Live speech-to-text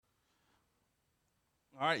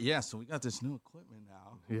All right, yeah, so we got this new equipment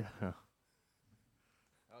now. Yeah.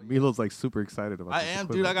 Milo's like super excited about I this am,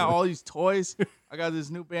 equipment, dude. I got man. all these toys. I got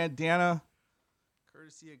this new bandana,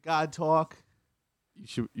 courtesy of God Talk.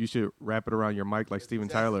 You should wrap it around your mic like Steven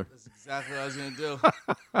Tyler. That's exactly what I was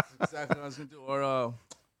going to do. Or,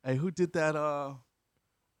 hey, who did that? I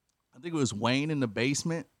think it was Wayne in the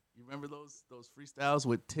basement. You remember those freestyles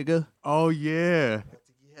with Tigger? Oh yeah. I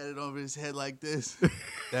think he had it over his head like this.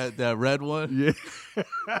 that red one.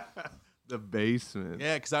 Yeah. The basement.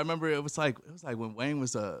 Yeah, because I remember it was like when Wayne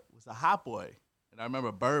was a hot boy, and I remember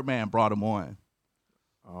Birdman brought him on.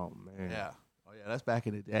 Oh man. Yeah. Oh yeah, that's back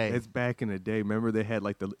in the day. It's back in the day. Remember they had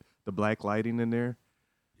like the black lighting in there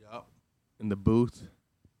Yep. in the booth.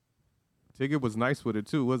 Tigger was nice with it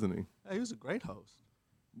too, wasn't he? Yeah, he was a great host.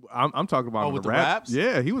 I'm talking about with the the rap. raps?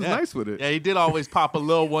 Yeah, he was nice with it. Yeah, he did always pop a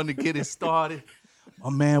little one to get it started. My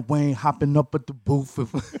man Wayne hopping up at the booth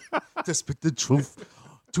to spit the truth.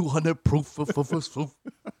 200 proof.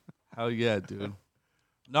 Hell yeah, dude.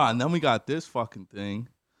 No, and then we got this fucking thing.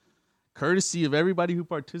 Courtesy of everybody who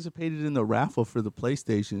participated in the raffle for the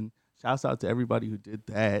PlayStation. Shouts out to everybody who did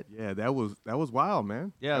that. Yeah, that was wild,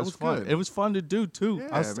 man. Yeah, that it was fun. good. It was fun to do too. Yeah,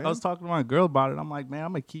 I was talking to my girl about it. I'm like, man,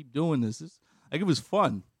 I'm gonna keep doing this. It was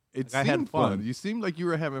fun. It Like, seemed I had fun. You seemed like you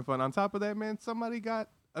were having fun. On top of that, man, somebody got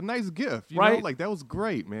a nice gift. You Right. know, like that was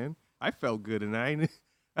great, man. I felt good, and I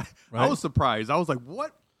Right. was surprised. I was like,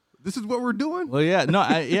 "What? This is what we're doing?" Well, yeah, no,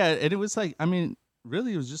 and it was like, I mean,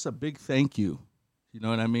 really, it was just a big thank you. You know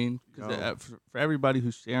what I mean? 'Cause, Yo. for everybody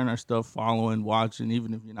who's sharing our stuff, following, watching,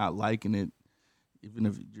 even if you're not liking it, even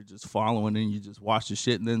if you're just following and you just watch the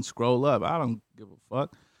shit and then scroll up, I don't give a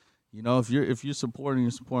fuck. You know, if you're supporting,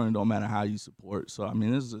 you're supporting. No matter how you support. So I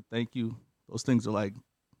mean, this is a thank you. Those things are like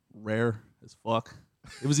rare as fuck.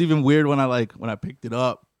 It was even weird when I picked it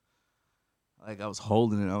up. Like I was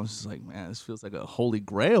holding it, I was just like, man, this feels like a holy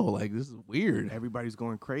grail. Like this is weird. Everybody's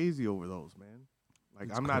going crazy over those, man. Like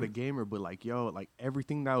It's I'm not a crazy. gamer, but like like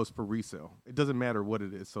everything now is for resale. It doesn't matter what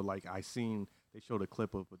it is. So like they showed a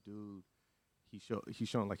clip of a dude. He's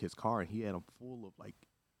showing like his car, and he had them full of like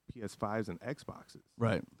PS5s and Xboxes.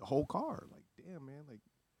 Right. The whole car. Like, damn, man. Like,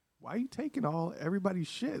 why are you taking everybody's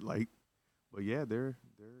shit? Like, but yeah, they're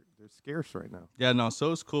scarce right now. Yeah, no,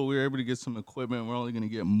 so it's cool. We were able to get some equipment. We're only going to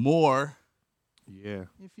get more Yeah.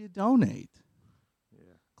 if you donate.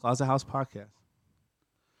 Yeah. Closet House Podcast.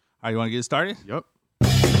 All right, you want to get started? Yep.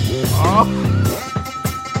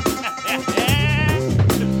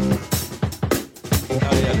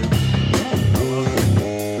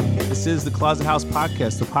 This is the Closet House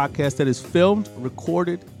Podcast, the podcast that is filmed,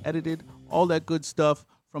 recorded, edited, all that good stuff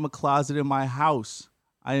from a closet in my house.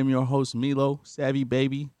 I am your host, Milo, Savvy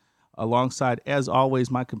Baby, alongside, as always,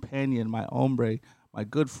 my companion, my hombre, my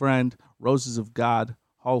good friend, Roses of God,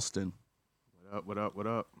 Halston. What up?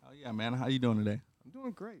 Oh, yeah, man. How you doing today? I'm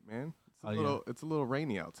doing great, man. Oh, It's a little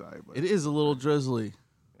rainy outside, but It is a little drizzly.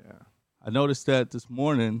 yeah. I noticed that this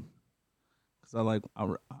morning because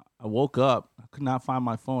I woke up. I could not find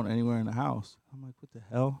my phone anywhere in the house. I'm like, what the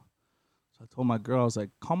hell? So I told my girl, I was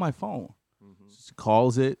like, call my phone. Mm-hmm. She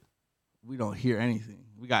calls it. We don't hear anything.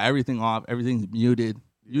 We got everything off. Everything's muted.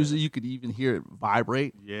 Yeah. Usually you could even hear it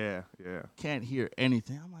vibrate. Yeah. Can't hear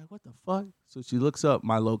anything. I'm like, what the fuck? So she looks up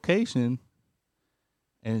my location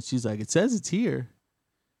and she's like, it says it's here.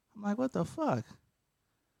 I'm like, what the fuck?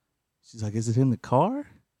 She's like, is it in the car?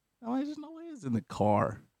 I'm like, there's no way it's in the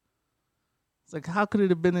car. It's like, how could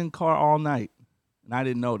it have been in the car all night? And I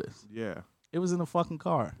didn't notice. Yeah. It was in the fucking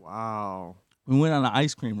car. Wow. We went on an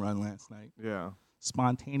ice cream run last night. Yeah.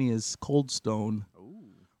 Spontaneous Cold Stone Ooh.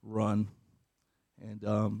 run.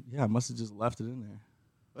 And, yeah, I must have just left it in there.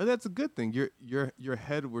 Well, that's a good thing. Your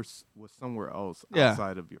head was somewhere else Yeah.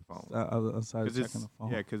 outside of your phone. Outside of checking the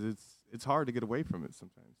phone. Yeah, because it's hard to get away from it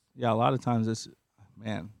sometimes. Yeah, a lot of times it's,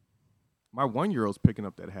 man. My 1-year-old's picking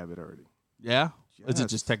up that habit already. Yeah? Is it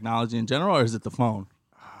Yes. just technology in general, or is it the phone?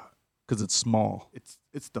 Because it's small.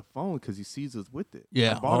 It's the phone because he sees us with it.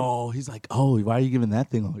 Yeah. I bought him- Oh, he's like, oh, why are you giving that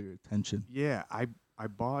thing all your attention? yeah. I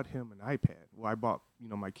bought him an iPad. Well, I bought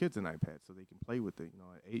my kids an iPad so they can play with it.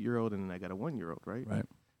 An 8-year-old and then I got a 1-year-old, right? Right.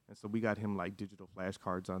 And so we got him like digital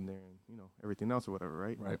flashcards on there and everything else or whatever,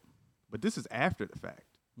 right? Right. But this is after the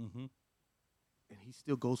fact, Mm-hmm. and he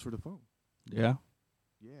still goes for the phone. Yeah.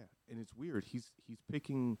 Yeah, and it's weird. He's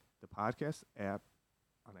picking the podcast app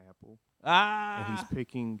on Apple, and he's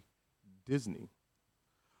picking Disney.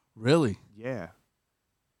 Really? Yeah,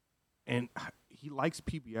 and he likes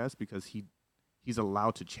PBS because he's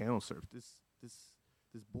allowed to channel surf. This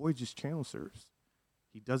boy just channel surfs.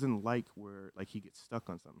 He doesn't like where like he gets stuck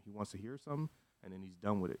on something. He wants to hear something, and then he's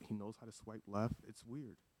done with it. He knows how to swipe left. It's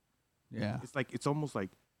weird. Yeah. It's almost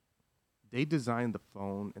like they designed the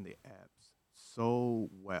phone and the apps so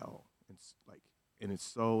well, and it's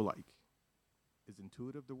so like, is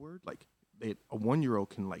intuitive the word? Like a 1-year-old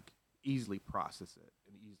can like easily process it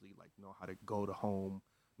and easily like know how to go to home,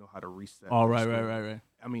 know how to reset. Oh, their right. screen.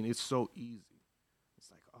 I mean, it's so easy. It's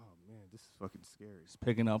like, oh man, this is fucking scary. It's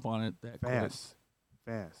picking up on it that quick.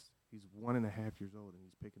 Fast. He's 1.5 years old and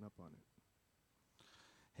he's picking up on it.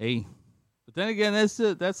 Hey, but then again,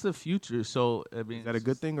 that's the future. So I mean, Is that a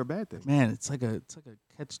good thing or bad thing? Man, it's like a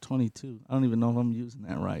catch-22. I don't even know if I'm using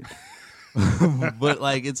that right. But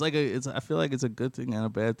like, I feel like it's a good thing and a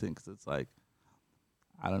bad thing, because it's like,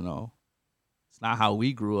 I don't know. It's not how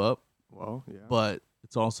we grew up. Well, yeah. But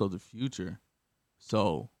it's also the future.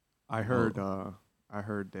 So I heard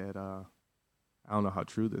that I don't know how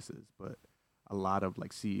true this is, but a lot of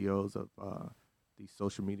like CEOs of these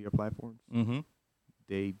social media platforms,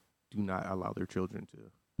 they do not allow their children to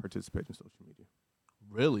participate in social media.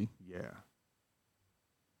 Really? Yeah.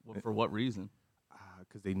 Well, for what reason?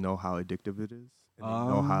 Because they know how addictive it is, and they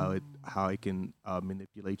know how it can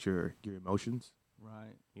manipulate your emotions.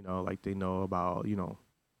 Right. You know, like they know about,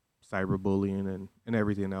 cyberbullying and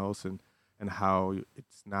everything else, and how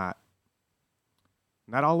it's not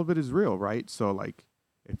all of it is real, right? So like,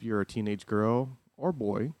 if you're a teenage girl or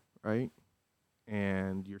boy, right,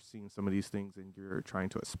 and you're seeing some of these things and you're trying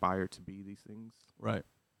to aspire to be these things, right,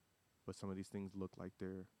 but some of these things look like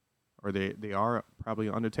they are probably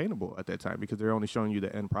unattainable at that time, because they're only showing you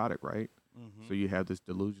the end product, right? So you have this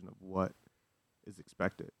delusion of what is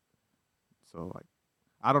expected. So like,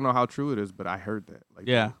 I don't know how true it is, but I heard that. Like,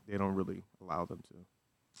 yeah, they don't really allow them to.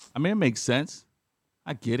 I mean, it makes sense.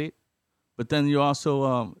 I get it. But then you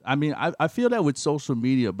also, I feel that with social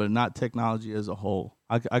media, but not technology as a whole.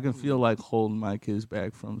 I can feel like holding my kids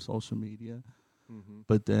back from social media.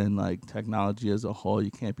 But then, like, technology as a whole,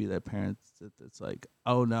 you can't be that parent that's like,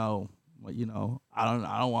 oh no, I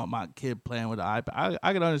don't want my kid playing with the iPad.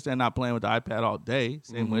 I can understand not playing with the iPad all day.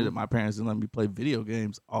 Same way that my parents didn't let me play video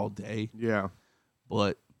games all day. Yeah.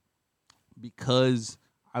 But because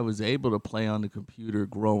I was able to play on the computer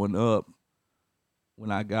growing up,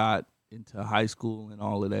 when I got into high school and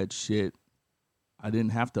all of that shit, I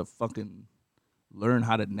didn't have to fucking learn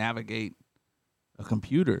how to navigate a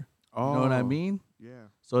computer. You know what I mean? Yeah.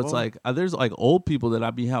 So it's like, there's like old people that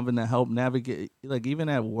I be having to help navigate, like even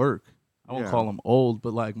at work. I won't call them old,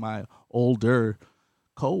 but like my older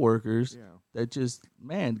coworkers that just,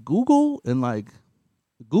 man, Google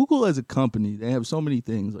as a company, they have so many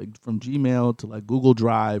things, like from Gmail to like Google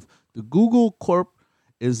Drive. The Google Corp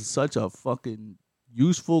is such a fucking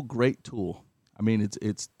useful, great tool. I mean,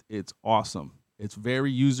 it's awesome. It's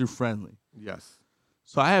very user friendly. Yes.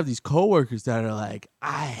 So I have these coworkers that are like,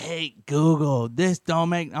 I hate Google. This don't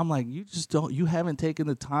make. I'm like, you haven't taken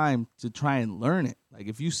the time to try and learn it. Like,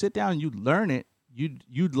 if you sit down and you learn it,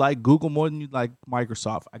 you'd like Google more than you'd like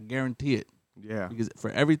Microsoft. I guarantee it. Yeah. Because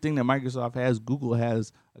for everything that Microsoft has, Google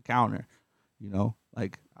has a counter.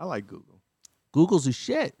 Like, I like Google. Google's a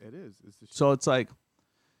shit. It is. It's a shit. So it's like,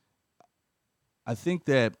 I think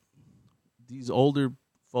that these older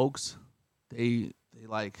folks, they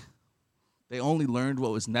only learned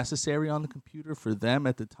what was necessary on the computer for them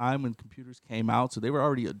at the time when computers came out. So they were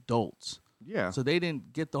already adults. Yeah. So they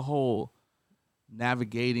didn't get the whole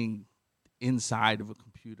navigating inside of a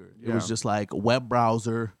computer. It was just like a web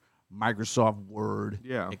browser, Microsoft Word,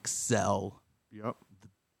 Excel,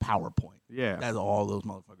 PowerPoint. Yeah. That's all those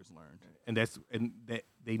motherfuckers learned. And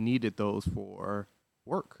they needed those for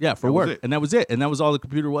work. Yeah, for work. And that was it. And that was all the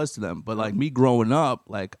computer was to them. But like me growing up,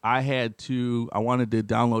 like I wanted to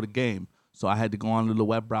download a game. So I had to go onto the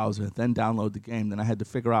web browser and then download the game. Then I had to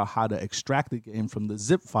figure out how to extract the game from the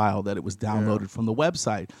zip file that it was downloaded from the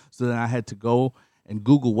website. So then I had to go and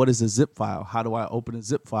Google, what is a zip file? How do I open a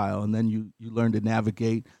zip file? And then you learn to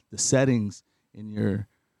navigate the settings in your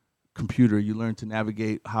computer. You learn to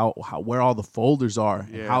navigate how where all the folders are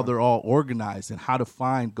and how they're all organized and how to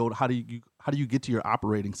how do you get to your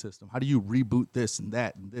operating system? How do you reboot this and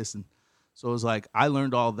that and this? And so it was like, I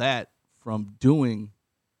learned all that from doing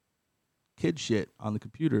kid shit on the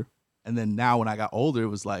computer. And then now when I got older, it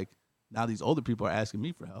was like, now these older people are asking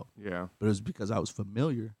me for help. Yeah. But it was because I was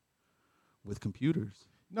familiar with computers.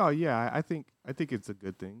 No, yeah, I think it's a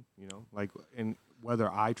good thing, like, and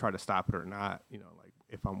whether I try to stop it or not, like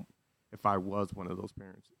if I was one of those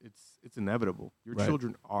parents, it's inevitable. Your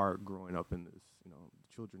children are growing up in this,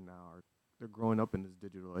 children now they're growing up in this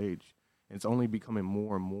digital age, and it's only becoming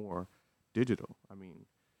more and more digital. I mean,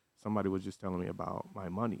 somebody was just telling me about my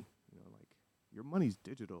money, like your money's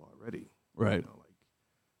digital already. Right. Like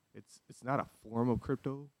it's not a form of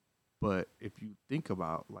crypto, but if you think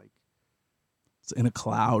about like It's in a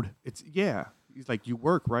cloud. He's like, you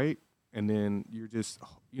work, right? And then you're just,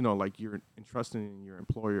 like you're entrusting in your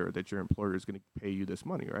employer that your employer is going to pay you this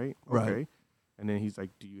money, right? Right. Okay. And then he's like,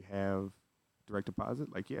 do you have direct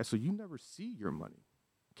deposit? Like, yeah. So you never see your money,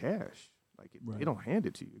 cash. Like, they don't hand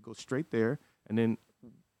it to you. It goes straight there. And then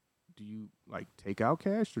do you, like, take out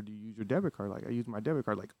cash or do you use your debit card? Like, I use my debit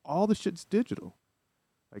card. Like, all the shit's digital.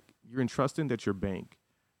 Like, you're entrusting that your bank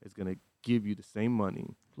is going to give you the same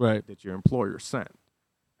money that your employer sent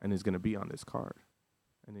and is going to be on this card.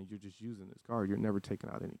 And then you're just using this card. You're never taking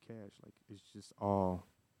out any cash. Like, it's just all,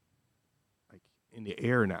 like, in the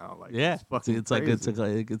air now. Like, yeah. It's fucking it's crazy.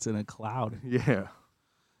 like it's in a cloud. Yeah.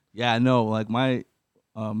 Yeah, I know. Like, my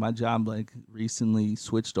job, like, recently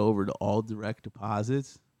switched over to all direct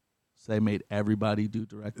deposits. So they made everybody do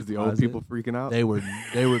direct deposit. Is the old people freaking out? They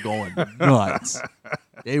were going nuts.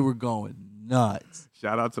 They were going nuts.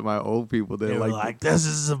 Shout out to my old people. They were like, this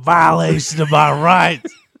is a violation of my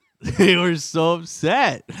rights. They were so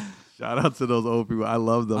upset. Shout out to those old people. I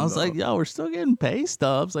love them. I was like, yo, we're still getting pay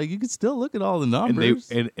stubs. Like, you can still look at all the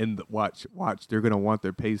numbers. And watch. They're gonna want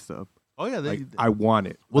their pay stub. Oh yeah, I want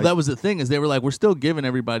it. Well, that was the thing, is they were like, we're still giving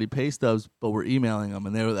everybody pay stubs, but we're emailing them,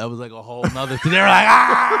 and that was like a whole nother thing. They were like,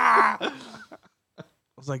 ah! I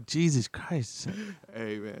was like, Jesus Christ.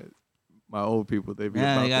 Hey man, my old people, they be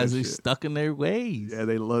yeah, about they guys that are shit. stuck in their ways. Yeah,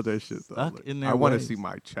 they love that shit. Stuck in their I want to ways. see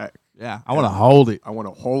my check. Yeah, I want to hold it. I want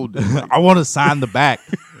to hold it. I want to sign the back.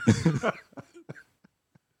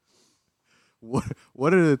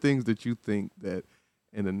 What are the things that you think that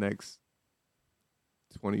in the next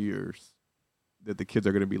 20 years that the kids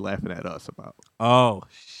are going to be laughing at us about? Oh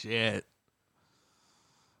shit.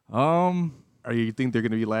 Or you think they're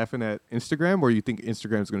going to be laughing at Instagram, or you think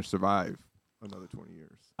Instagram is going to survive another 20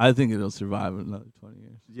 years? I think it'll survive another 20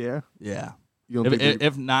 years. Yeah. Yeah. You don't think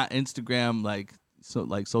If not Instagram, like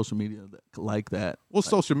social media like that. Well,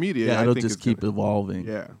 social media. Yeah, I it'll think just keep evolving.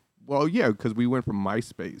 Yeah. Well, yeah, because we went from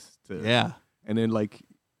MySpace to and then like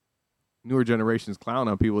newer generations clown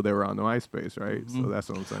on people that were on MySpace, right? Mm-hmm. So that's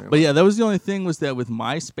what I'm saying. But yeah, that was the only thing, was that with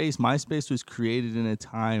MySpace was created in a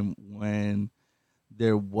time when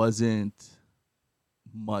there wasn't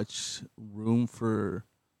much room for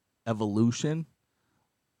evolution.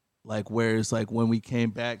 Like, whereas, like, when we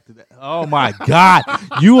came back to that, oh my God,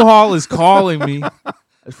 U-Haul is calling me.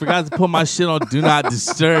 I forgot to put my shit on Do Not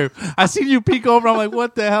Disturb. I seen you peek over. I'm like,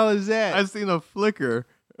 what the hell is that? I seen a flicker.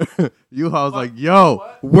 U-Haul's like, yo,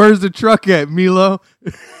 where's the truck at, Milo?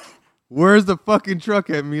 Where's the fucking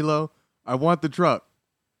truck at, Milo? I want the truck.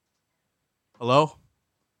 Hello?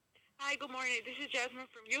 Hi, good morning. This is Jasmine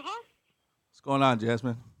from U-Haul. What's going on,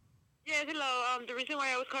 Jasmine? Yes, hello. The reason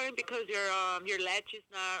why I was calling because your latch is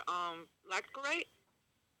not locked correct.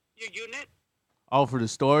 Your unit. Oh, for the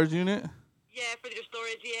storage unit? Yeah, for your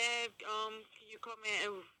storage. Yeah. Can you come in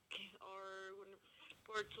or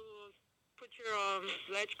to put your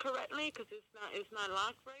latch correctly, because it's not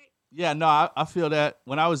locked right? Yeah, no, I feel that.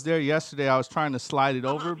 When I was there yesterday, I was trying to slide it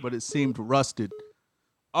over, but it seemed rusted.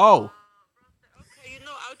 Oh. Okay,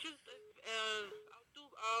 I'll just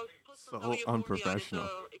I'll put some So WD-40 on it, unprofessional.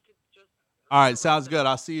 so it could just. All right, sounds good.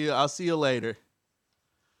 I'll see you later.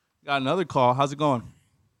 Got another call. How's it going?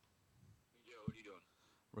 Yo, what are you doing?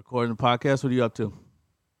 Recording the podcast. What are you up to?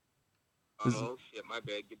 Oh, shit, my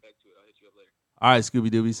bad. Get back to it. I'll hit you up later. All right, Scooby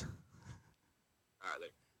Doobies. All right,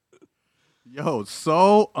 later. Yo,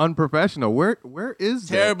 so unprofessional. Where is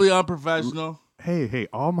that? Terribly unprofessional. Hey,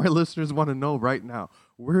 all my listeners want to know right now,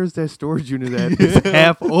 where is that storage unit at? It's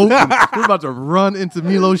half open. We're about to run into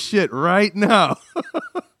Milo's shit right now.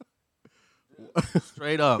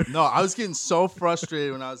 Straight up. No, I was getting so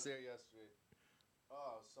frustrated when I was there yesterday.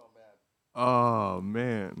 Oh, so mad. Oh,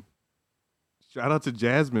 man. Shout out to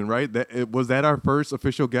Jasmine, right? Was that our first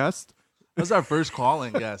official guest? That was our first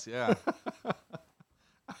calling, yes, yeah.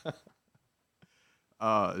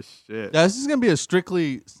 Oh, shit. Yeah, this is going to be a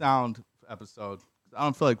strictly sound episode. I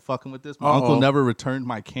don't feel like fucking with this. My Uh-oh. uncle never returned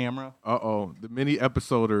my camera. Uh-oh. The mini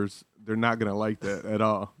episoders, they're not going to like that at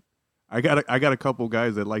all. I got a couple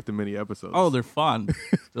guys that like the mini episodes. Oh, they're fun.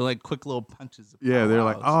 They're like quick little punches. yeah, they're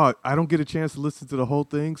like, powwows. I don't get a chance to listen to the whole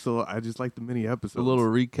thing, so I just like the mini episodes. The little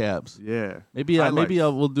recaps. Yeah. Maybe Highlights.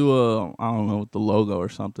 we'll do I don't know, with the logo or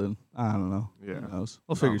something. I don't know. Yeah. Who knows?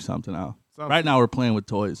 We'll figure something out. Something. Right now we're playing with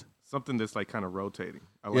toys. Something that's like kind of rotating.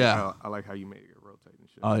 I like how you made it rotate and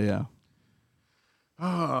shit. Oh yeah.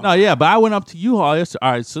 Oh. No, yeah, but I went up to U-Haul yesterday.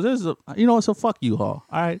 All right, so there's so fuck U-Haul.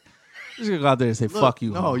 All right. Just gonna go out there and say Look, fuck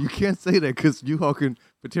U-Haul. No, you can't say that because U-Haul can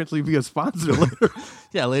potentially be a sponsor later.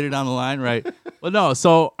 Yeah, later down the line, right? But no,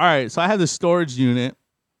 so all right, so I had the storage unit,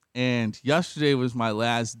 and yesterday was my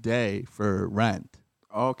last day for rent.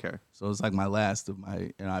 Okay. So it's like my last of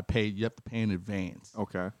my, and I paid. You have to pay in advance.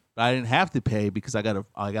 Okay. But I didn't have to pay because I got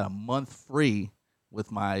a month free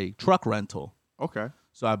with my truck rental. Okay.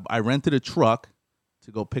 So I rented a truck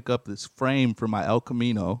to go pick up this frame for my El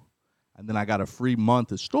Camino, and then I got a free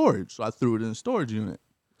month of storage. So I threw it in the storage unit.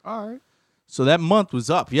 All right. So that month was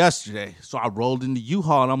up yesterday. So I rolled into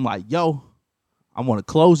U-Haul, and I'm like, yo, I want to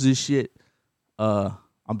close this shit.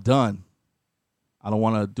 I'm done. I don't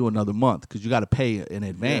want to do another month because you got to pay in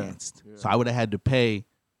advance. Yeah. So I would have had to pay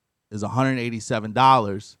is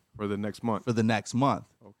 $187 For the next month. for the next month.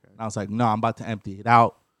 Okay. And I was like, no, I'm about to empty it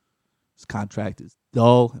out. This contract is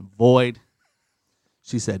dull and void.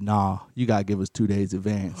 She said, nah, you got to give us 2 days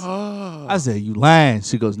advance. I said, you lying.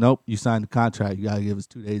 She goes, nope, you signed the contract. You got to give us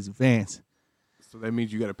 2 days advance. So that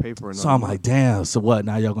means you got to pay for another So I'm month. like, damn, so what?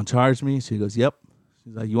 Now y'all going to charge me? She goes, yep.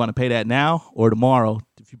 She's like, you want to pay that now or tomorrow?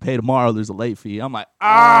 If you pay tomorrow, there's a late fee. I'm like,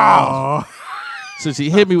 oh. So she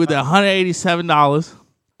hit me with that $187.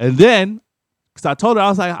 And then, because I told her,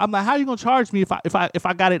 I'm like, how you going to charge me if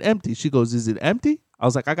I got it empty? She goes, is it empty? I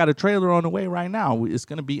was like, I got a trailer on the way right now. It's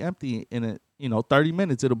going to be empty in 30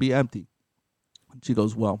 minutes. It'll be empty. And she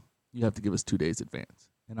goes, well, you have to give us 2 days advance.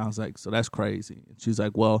 And I was like, so that's crazy. And she's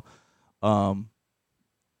like, well,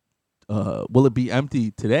 will it be empty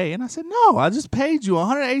today? And I said, no, I just paid you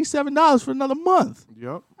 $187 for another month.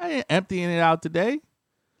 Yep. I ain't emptying it out today.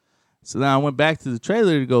 So then I went back to the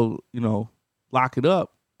trailer to go, lock it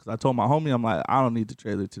up. Because I told my homie, I'm like, I don't need the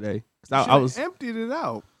trailer today. Because I was emptied it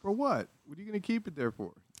out. For what? What are you going to keep it there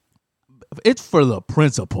for? It's for the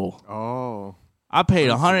principal. Oh. I paid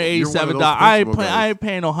You're one of those $187. I principal ain't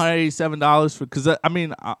paying $187 for, because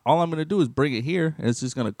all I'm going to do is bring it here, and it's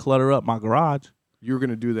just going to clutter up my garage. You were going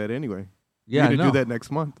to do that anyway. Yeah, You're I going to know. do that next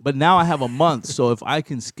month. But now I have a month, so if I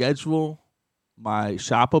can schedule my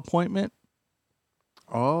shop appointment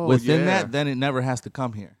within that, then it never has to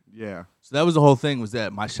come here. Yeah. So that was the whole thing, was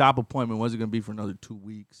that my shop appointment wasn't going to be for another 2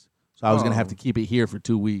 weeks. So I was going to have to keep it here for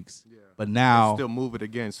 2 weeks. Yeah. But now, Still move it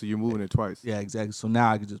again, so you're moving it twice. yeah, exactly. So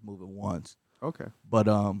now I can just move it once. Okay. But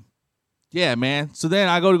yeah, man. So then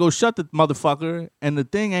I go shut the motherfucker, and the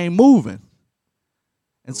thing ain't moving.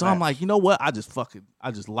 And so I'm like, you know what? I just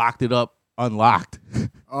locked it up, unlocked,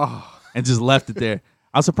 Oh. and just left it there.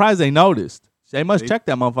 I'm surprised they noticed. They must check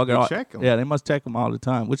that motherfucker. they check 'em. Yeah, they must check them all the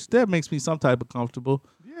time, which that makes me some type of comfortable.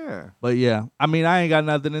 Yeah. But yeah, I mean, I ain't got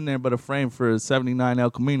nothing in there but a frame for 79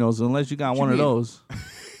 El Caminos, unless you got one of mean? those.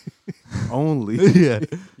 Only. Yeah,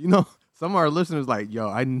 Some of our listeners like, yo,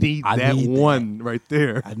 I need I that need that. one right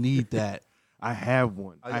there. I need that. I have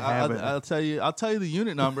one. I have it. I'll tell you the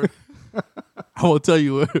unit number. I won't tell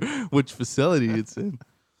you which facility it's in.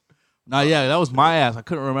 No, yeah, that was my ass. I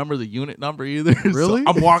couldn't remember the unit number either. Really? So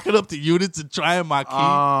I'm walking up to units and trying my key.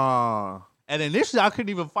 Ah. And initially, I couldn't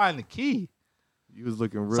even find the key. You was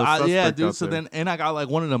looking real So suspect yeah, dude. out So there. then, and I got like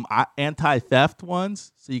one of them anti-theft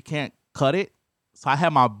ones, so you can't cut it. So I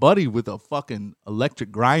had my buddy with a fucking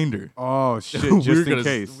electric grinder. Oh, shit, We just were in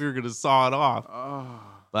case. we were gonna saw it off. Oh.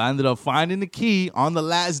 But I ended up finding the key on the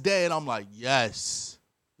last day, and I'm like, yes,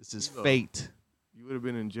 this is fate, You would have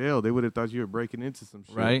been in jail. They would have thought you were breaking into some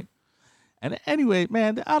shit. right? And anyway,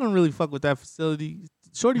 man, I don't really fuck with that facility.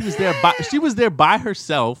 Shorty was there. She was there by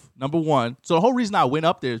herself, number one. So the whole reason I went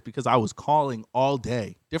up there is because I was calling all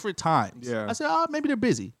day, different times. Yeah. I said, oh, maybe they're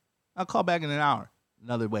busy. I'll call back in an hour.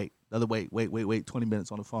 Another wait, 20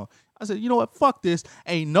 minutes on the phone. I said, you know what? Fuck this.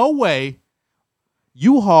 Ain't no way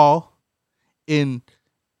U-Haul in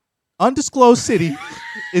undisclosed city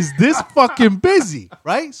is this fucking busy,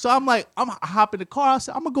 right? So I'm like, I hop in the car. I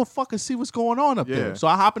said, I'm gonna go fucking see what's going on up there. Yeah. So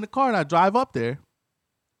I hop in the car and I drive up there.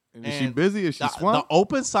 And is she And busy? Is she The swamped?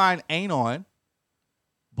 open sign ain't on,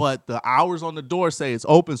 but the hours on the door say it's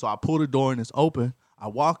open. So I pull the door and it's open. I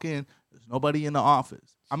walk in. There's nobody in the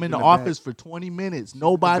office. I'm in the office for 20 minutes.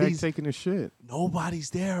 Nobody's taking a shit. Nobody's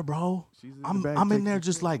there, bro. She's in the I'm back in taking there a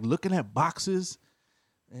just shit. like looking at boxes,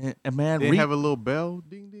 and man, They have a little bell,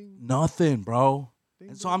 ding ding. nothing, bro. Ding,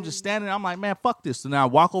 And so ding, I'm just ding. standing there. I'm like, man, fuck this. So now I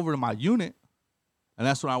walk over to my unit, and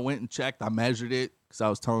that's when I went and checked. I measured it because I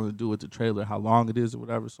was telling the dude with the trailer how long it is or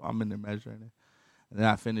whatever. So I'm in there measuring it. And then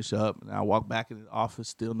I finish up, and I walk back into the office.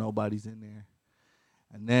 Still nobody's in there.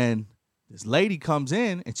 And then this lady comes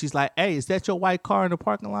in, and she's like, hey, is that your white car in the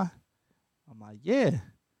parking lot? I'm like, yeah.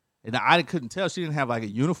 And I couldn't tell. She didn't have like a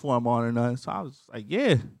uniform on or nothing. So I was like,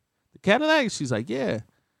 yeah. The Cadillac? She's like, yeah.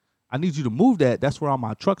 I need you to move that. That's where all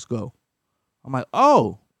my trucks go. I'm like,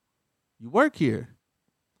 oh, you work here.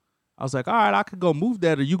 I was like, all right, I could go move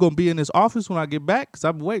that. Are you going to be in this office when I get back? Because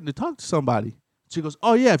I've been waiting to talk to somebody. She goes,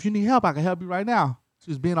 oh, yeah, if you need help, I can help you right now.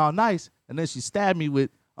 She was being all nice. And then she stabbed me with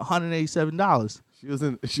 $187.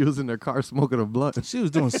 She was in their car smoking a blunt. She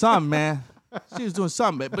was doing something, man. She was doing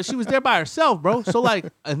something, but she was there by herself, bro. So like,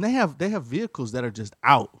 and they have vehicles that are just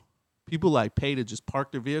out. People like pay to just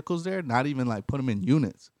park their vehicles there, not even like put them in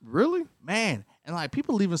units. Really? Man, and like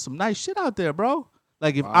people leaving some nice shit out there, bro.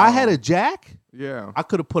 Like if I had a jack, Yeah. I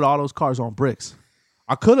could have put all those cars on bricks.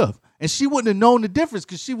 I could have, and she wouldn't have known the difference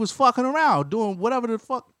because she was fucking around doing whatever the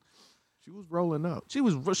fuck. She was rolling up. She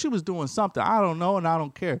was doing something. I don't know, and I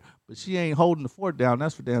don't care. But she ain't holding the fort down.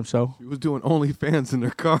 That's for damn sure. She was doing OnlyFans in her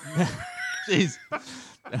car. Jeez.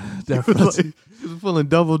 She was pulling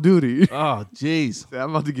double duty. Oh, jeez.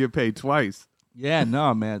 I'm about to get paid twice. Yeah,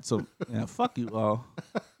 no, man. So, yeah, fuck you all.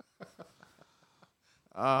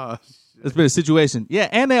 Shit. It's been a situation. Yeah,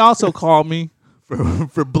 and they also called me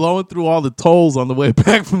for blowing through all the tolls on the way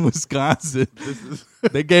back from Wisconsin.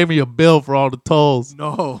 They gave me a bill for all the tolls.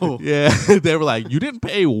 No. Yeah, they were like, you didn't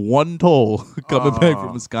pay one toll coming back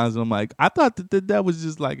from Wisconsin. I'm like, I thought that was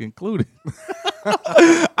just like included.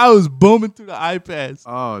 I was booming through the iPads.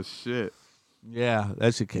 Oh, shit. Yeah,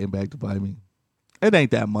 that shit came back to bite me. It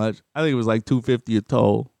ain't that much. I think it was like $250 a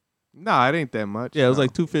toll. Nah, it ain't that much. Yeah, it was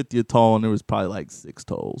like $250 a toll, and there was probably like 6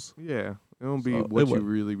 tolls. Yeah. It won't be So what it you wa-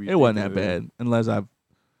 really be It wasn't that thinking it is. bad, unless I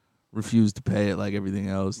refused to pay it like everything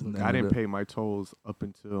else. And then I didn't pay my tolls up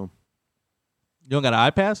until You don't got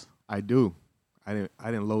an iPass? I do. I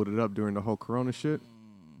didn't load it up during the whole Corona shit,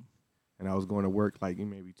 and I was going to work like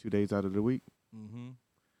maybe 2 days out of the week. Mm-hmm.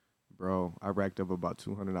 Bro, I racked up about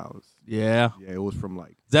 $200. Yeah. Yeah, it was from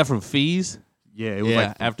like Is that from fees? it was Yeah,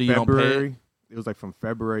 like from after you don't pay it? February. It was like from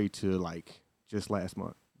February to like just last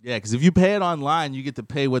month. Yeah, because if you pay it online, you get to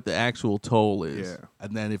pay what the actual toll is. Yeah.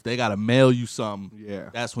 And then if they got to mail you something, Yeah,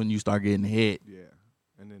 that's when you start getting hit. yeah.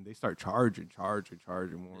 And then they start charging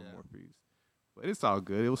more and more fees. But it's all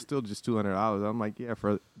good. It was still just $200. I'm like, yeah,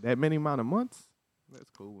 for that many amount of months, that's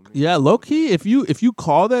cool with me. Yeah, low key, if you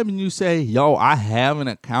call them and you say, yo, I have an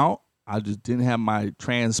account, I just didn't have my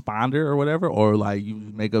transponder or whatever, or like you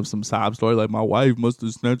make up some sob story like my wife must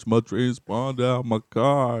have snatched my transponder out of my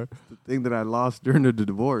car. The thing that I lost during the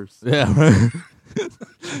divorce. Yeah, right.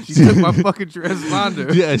 She took my fucking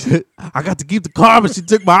transponder. Yeah, I got to keep the car, but she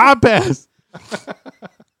took my iPass.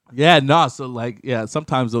 Yeah, no, so like, yeah,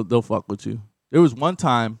 sometimes they'll fuck with you. There was one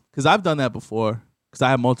time, because I've done that before, because I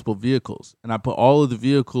have multiple vehicles, and I put all of the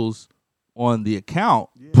vehicles on the account,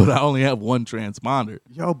 but I only have one transponder.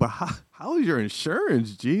 Yo, but how is your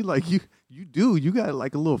insurance, G? Like you got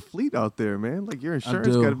like a little fleet out there, man. Like your insurance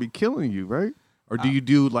do. got to be killing you, right? Or do you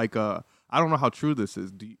do like I don't know how true this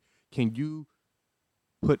is. Can you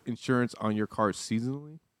put insurance on your car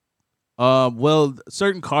seasonally? Well,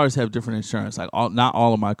 certain cars have different insurance. Like not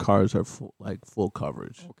all of my cars are full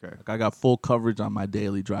coverage. Okay. Like I got full coverage on my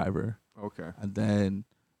daily driver, Okay. and then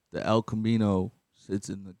the El Camino sits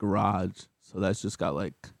in the garage, so that's just got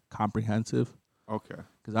like comprehensive. Okay.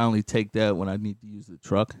 Because I only take that when I need to use the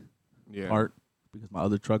truck Yeah. part, because my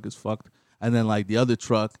other truck is fucked, and then like the other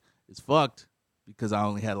truck is fucked because I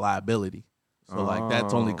only had liability. So like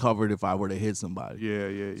that's only Oh. covered if I were to hit somebody.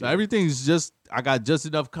 Yeah. So everything's just, I got just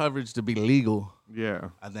enough coverage to be legal. Yeah.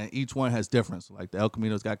 And then each one has difference. So like the El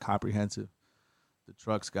Camino's got comprehensive, the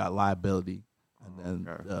truck's got liability, and then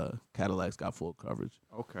Okay. the Cadillac's got full coverage.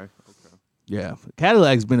 Okay. Yeah,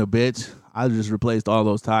 Cadillac's been a bitch. I just replaced all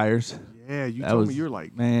those tires. Yeah, you That told me was- you're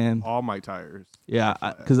like Man, all my tires. yeah,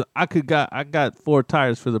 because I got 4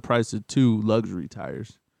 tires for the price of 2 luxury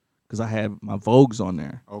tires, because I had my Vogues on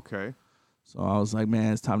there. Okay. So I was like,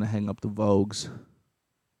 man, it's time to hang up the Vogues.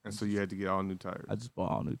 And so you had to get all new tires. I just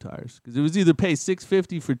bought all new tires because it was either pay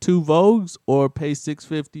 $650 for 2 Vogues or pay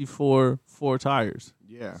 $650 for 4 tires.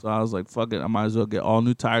 Yeah. So I was like, fuck it, I might as well get all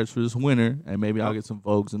new tires for this winter, and maybe I'll get some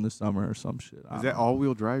Vogues in the summer or some shit. Is that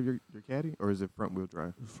all-wheel drive your Caddy, or is it front-wheel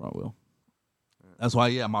drive? front wheel? That's why,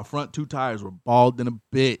 yeah, my front 2 tires were bald than a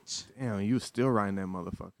bitch. Damn, you was still riding that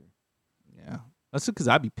motherfucker. Yeah, that's because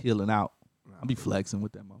I be peeling out. I be flexing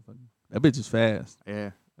with that motherfucker. That bitch is fast.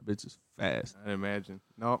 Yeah, That bitch is fast. I imagine.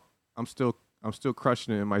 No, I'm still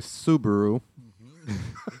crushing it in my Subaru.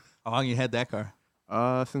 How long you had that car?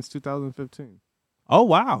 Since 2015. Oh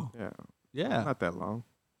wow. Yeah, Yeah. not that long.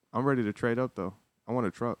 I'm ready to trade up though. I want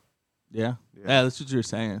a truck. Yeah. Yeah. Yeah, that's what you're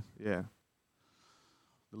saying. Yeah.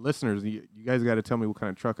 The listeners, you guys got to tell me what kind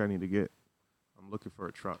of truck I need to get. I'm looking for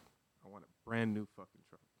a truck. I want a brand new fucking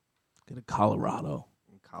truck. Get a Colorado.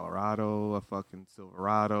 In Colorado, a fucking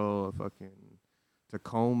Silverado, a fucking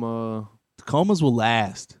Tacoma. Tacomas will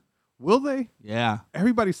last. Will they? Yeah.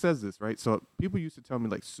 Everybody says this, right? So people used to tell me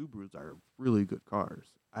like Subarus are really good cars.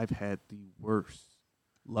 I've had the worst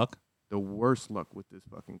Luck. luck with this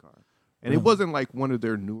fucking car. And it wasn't like one of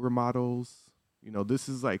their newer models. You know, this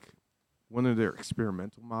is like one of their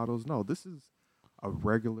experimental models. No, this is a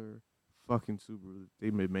regular fucking Subaru that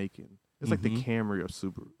they've been making. It's like the Camry of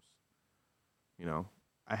Subarus. You know,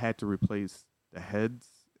 I had to replace the heads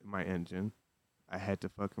in my engine. I had to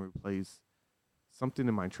fucking replace something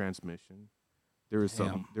in my transmission. There's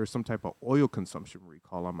some type of oil consumption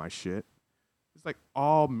recall on my shit. It's like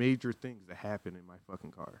all major things that happen in my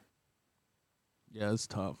fucking car. Yeah, it's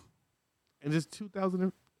tough. And it's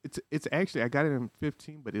 2000. It's actually, I got it in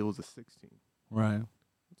 15, but it was a 16. Right.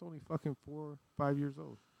 It's only fucking 4 or 5 years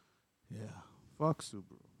old. Yeah. Fuck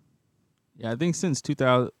Subaru. Yeah, I think since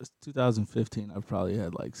 2015, I've probably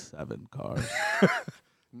had like 7 cars.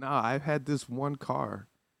 Nah, I've had this one car.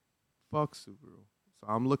 Fuck Subaru. So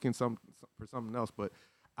I'm looking for something else. But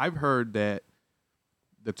I've heard that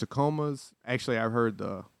the Tacomas, actually, I've heard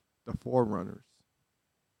the 4Runners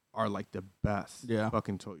are like the best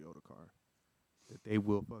fucking Toyota car. That they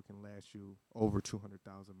will fucking last you over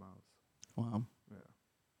 200,000 miles. Wow. Yeah.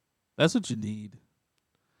 That's what you need.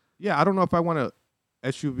 Yeah, I don't know if I want a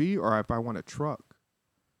SUV or if I want a truck.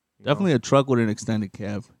 Definitely a truck with an extended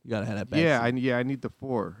cab. You gotta have that back. Yeah, I need the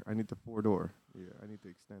 4. I need the 4-door. Yeah, I need to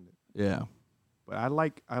extend it. Yeah. But I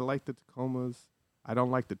like the Tacomas. I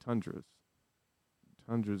don't like the Tundras.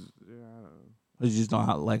 Tundras, yeah, I don't know. You just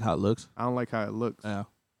don't like how it looks? I don't like how it looks. Yeah.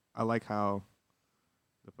 I like how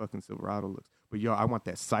the fucking Silverado looks. But yo, I want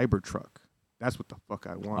that Cybertruck. That's what the fuck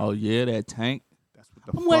I want. Oh yeah, that tank. That's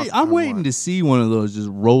what I'm waiting to see one of those just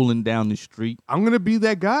rolling down the street. I'm gonna be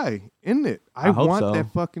that guy in it. I hope want so.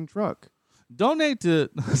 that fucking truck. Donate to.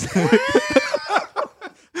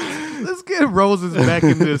 Let's get Roses back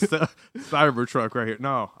in this Cybertruck right here.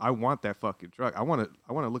 No, I want that fucking truck. I want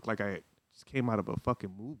to look like I just came out of a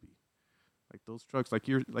fucking movie. Like those trucks, like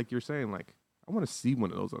you're saying, like I want to see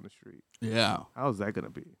one of those on the street. Yeah. How's that gonna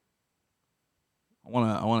be? I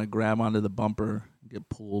wanna grab onto the bumper and get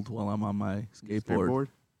pulled while I'm on my skateboard.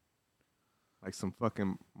 Like some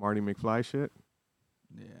fucking Marty McFly shit.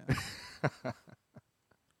 Yeah.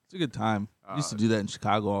 It's a good time. I used to do that in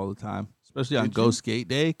Chicago all the time, especially on Go Skate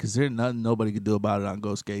Day, because there's nothing nobody could do about it on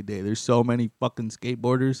Go Skate Day. There's so many fucking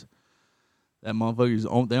skateboarders that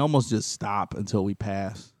motherfuckers, they almost just stop until we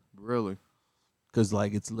pass. Really? Because,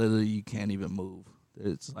 like, it's literally, you can't even move.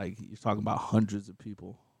 It's like, you're talking about hundreds of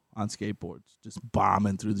people on skateboards just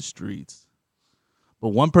bombing through the streets. But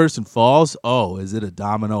one person falls, is it a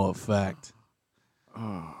domino effect?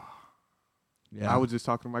 Oh. Yeah. I was just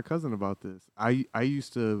talking to my cousin about this. I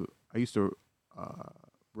used to rollerblade,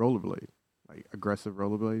 like aggressive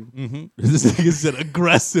rollerblade. Mm-hmm. This nigga said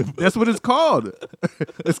aggressive. That's what it's called.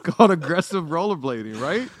 It's called aggressive rollerblading,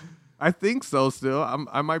 right? I think so. Still,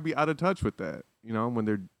 I might be out of touch with that. You know, when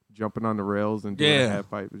they're jumping on the rails and doing a half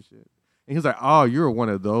pipe and shit. And he was like, "Oh, you're one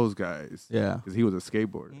of those guys." Yeah, because he was a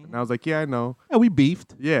skateboarder. And I was like, "Yeah, I know." Yeah, we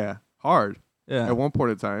beefed. Yeah, hard. Yeah. At one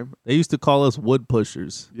point in time. They used to call us wood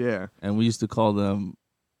pushers. Yeah. And we used to call them,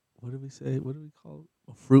 what did we say? What did we call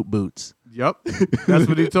them? Fruit boots. Yep. That's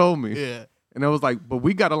what he told me. Yeah. And I was like, but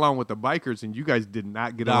we got along with the bikers, and you guys did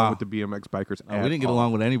not get along with the BMX bikers we didn't get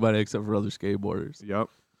along with anybody except for other skateboarders. Yep.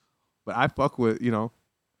 But I fuck with, shout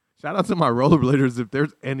out to my rollerbladers if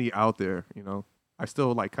there's any out there, I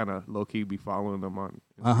still like kind of low-key be following them on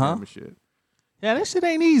Instagram and shit. Yeah, that shit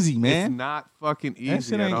ain't easy, man. It's not fucking easy that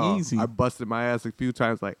shit at ain't all. easy. I busted my ass a few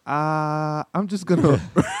times like, I'm just gonna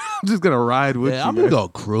I'm just gonna ride with you. I'm gonna go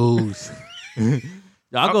cruise.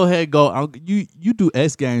 Y'all go ahead, go. You do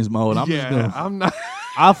S Games mode. I'm not.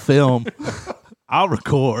 I'll film. I'll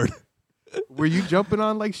record. Were you jumping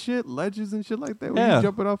on like shit, ledges and shit like that? Were you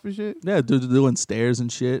jumping off and shit? Yeah, doing stairs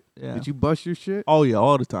and shit. Yeah. Did you bust your shit? Oh yeah,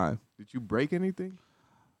 all the time. Did you break anything?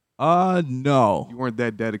 No. You weren't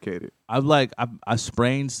that dedicated. I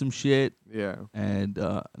sprained some shit. Yeah. And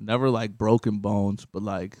never like broken bones, but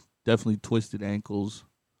like definitely twisted ankles.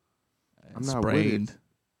 And I'm not sprained.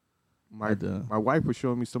 With it. My wife was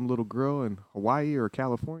showing me some little girl in Hawaii or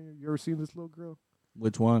California. You ever seen this little girl?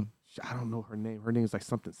 Which one? I don't know her name. Her name's like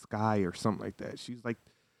something Sky or something like that. She's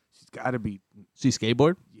got to be. She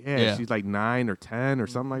skateboard? Yeah, she's like 9 or 10 or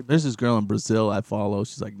something like that. There's this girl in Brazil I follow.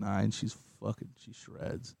 She's like 9. She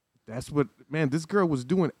shreds. That's what, man, this girl was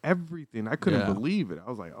doing everything. I couldn't believe it. I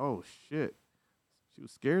was like, oh, shit. She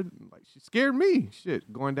was scared. Like, she scared me.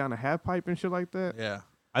 Shit, going down a half pipe and shit like that. Yeah.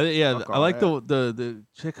 I like the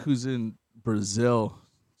chick who's in Brazil.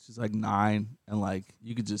 She's like 9, and like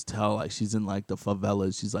you could just tell like she's in like the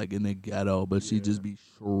favelas. She's like in the ghetto, but she just be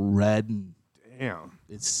shredding. Damn.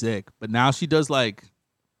 It's sick. But now she does like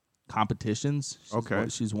competitions. Okay.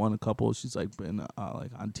 She's won a couple. She's like been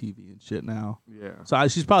like on TV and shit now. Yeah. So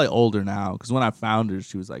she's probably older now because when I found her,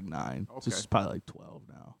 she was like 9. Okay. So she's probably like 12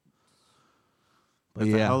 now. But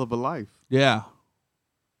That's a yeah, hell of a life. yeah.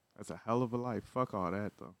 That's a hell of a life. Fuck all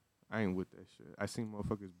that though. I ain't with that shit. I seen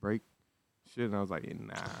motherfuckers break shit, and I was like,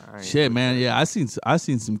 nah. I ain't Shit, with man. that. Yeah, I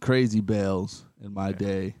seen some crazy bails in my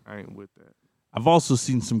day. I ain't with that. I've also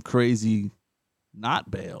seen some crazy not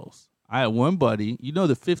bails. I had one buddy. You know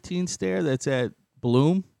the 15 stair that's at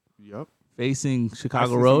Bloom Yep. facing I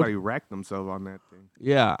Chicago seen Road? somebody rack themselves on that thing.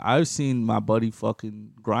 Yeah, I've seen my buddy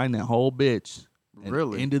fucking grind that whole bitch and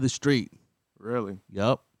Really? into the street. Really?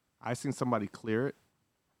 Yup. I seen somebody clear it.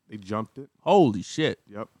 They jumped it. Holy shit.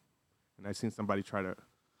 Yep. And I seen somebody try to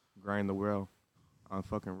grind the wheel on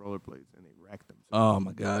fucking rollerblades, and they racked themselves. Oh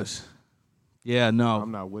my gosh. Yeah, no.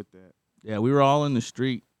 I'm not with that. Yeah, we were all in the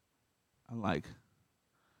street. I'm like,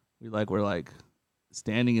 we're like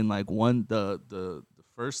standing in like the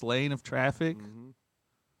first lane of traffic, Mhm.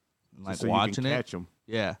 and like So you watching can it. catch them.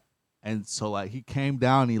 Yeah. And so like he came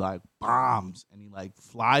down, he like bombs, and he like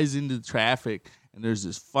flies into the traffic, and there's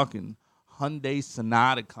this fucking Hyundai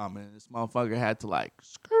Sonata coming, and this motherfucker had to like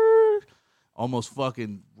skirt, almost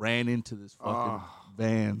fucking ran into this fucking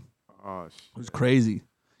van. Oh It was shit. crazy,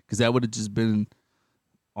 because that would have just been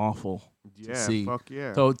awful. Yeah. see. Fuck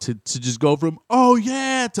yeah. So to just go from oh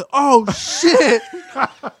yeah to oh shit.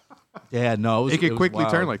 Yeah, no, it was can quickly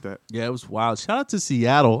wild. turn like that. Yeah, it was wild. Shout out to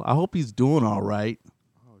Seattle. I hope he's doing all right.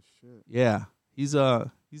 Oh shit. Yeah, he's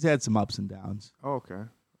had some ups and downs. Oh, okay.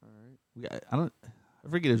 All right. I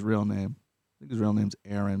forget his real name. I think his real name's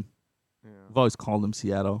Aaron. Yeah. I've always called him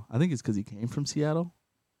Seattle. I think it's because he came from Seattle.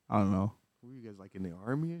 I don't know. Were you guys like in the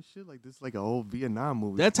army and shit? Like this is like an old Vietnam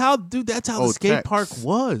movie. That's how the Oh, skate Tex. park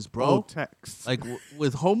was, bro. Oh, Tex. Like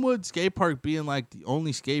with Homewood Skate Park being like the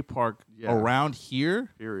only skate park Yeah. around here,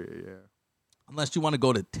 Period. Yeah. unless you want to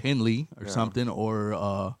go to Tinley or Yeah. something,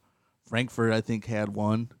 or Frankfurt, I think had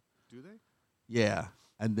one. Do they? Yeah,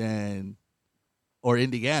 and then or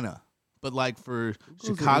Indiana, but like for goes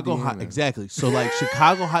to Chicago, Indiana? exactly. So like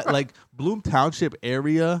Chicago, like Bloom Township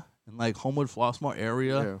area and like Homewood Flossmoor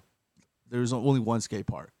area, Yeah. there's only one skate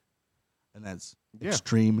park, and that's Yeah.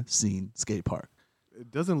 Extreme Scene Skate Park.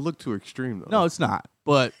 It doesn't look too extreme though. No, it's not,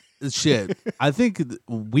 but it's shit. I think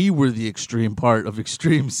we were the extreme part of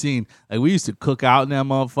Extreme Scene. Like we used to cook out in that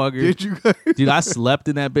motherfucker. Did you guys? Dude, I slept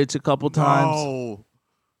in that bitch a couple times No.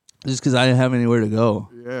 just because I didn't have anywhere to go.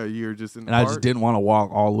 Yeah, you're just in the And I park? just didn't want to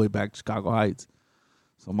walk all the way back to Chicago Heights.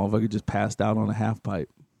 So motherfucker just passed out on a half pipe.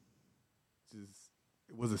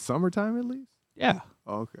 Was it summertime at least? Yeah.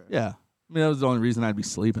 Oh, okay. Yeah. I mean, that was the only reason I'd be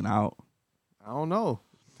sleeping out. I don't know.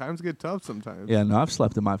 Times get tough sometimes. Yeah, no, I've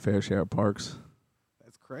slept in my fair share of parks.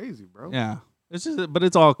 That's crazy, bro. Yeah. It's just, but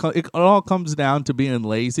it all comes down to being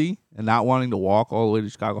lazy and not wanting to walk all the way to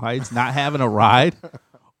Chicago Heights, not having a ride.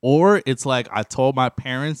 Or it's like I told my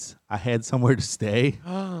parents I had somewhere to stay,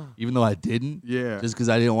 even though I didn't, Yeah. just because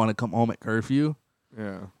I didn't want to come home at curfew.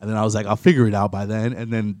 Yeah. And then I was like, I'll figure it out by then.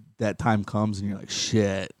 And then that time comes and you're like,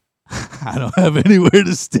 shit, I don't have anywhere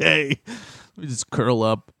to stay. Let me just curl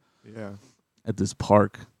up Yeah. at this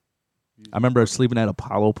park. I remember sleeping at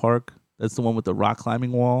Apollo Park. That's the one with the rock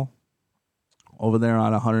climbing wall over there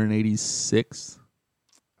on 186.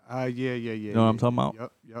 Yeah. You know what I'm talking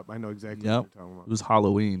about? Yep. I know exactly Yep. what you're talking about. It was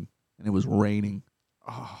Halloween and it was raining.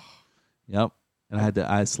 Oh, Yep. And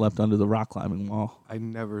I slept under the rock climbing wall. I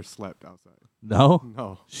never slept outside. No?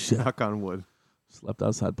 No. Shit. Knock on wood. Slept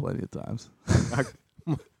outside plenty of times.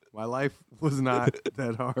 My life was not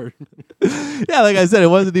that hard. Yeah, like I said, it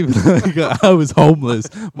wasn't even like I was homeless.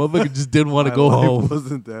 Motherfucker just didn't want to My go life home.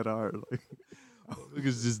 wasn't that hard. Like,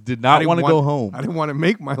 Motherfuckers just did I not didn't want to go home. I didn't want to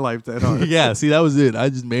make my life that hard. Yeah, see, that was it. I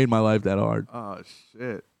just made my life that hard. Oh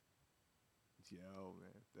shit. Yo,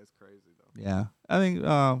 man, that's crazy though. Yeah, I think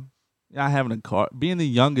yeah, having a car, being the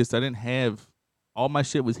youngest, I didn't have all my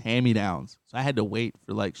shit was hand me downs, so I had to wait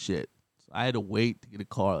for like shit. So I had to wait to get a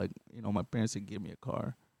car. Like my parents didn't give me a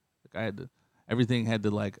car. Like I had to, everything had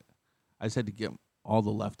to like, I just had to get all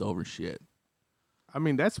the leftover shit. I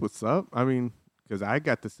mean, that's what's up. I mean, because I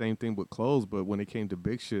got the same thing with clothes, but when it came to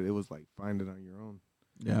big shit, it was like find it on your own.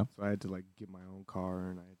 Yeah, So I had to like get my own car,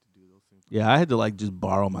 and I had to do those things. yeah, I had to like just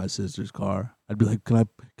borrow my sister's car. I'd be like, can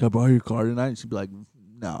I borrow your car tonight? And she'd be like,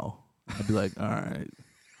 no. I'd be like, all right,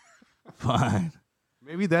 fine.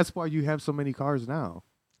 Maybe that's why you have so many cars now,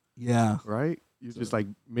 Yeah, right? You're just like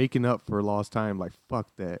making up for lost time. Like fuck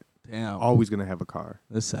that. damn. Always gonna have a car.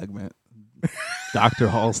 This segment, Dr.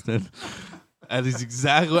 Halston. That is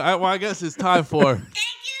exactly. Well, I guess it's time for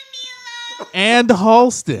and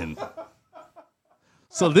Halston.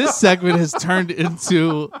 So this segment has turned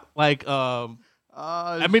into like,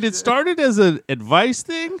 I mean, it started as an advice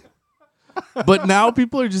thing, But now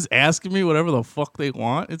people are just asking me whatever the fuck they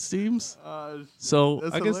want. It seems. So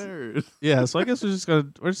That's I guess hilarious. yeah. So I guess we're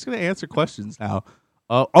just gonna answer questions now.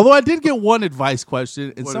 Although I did get one advice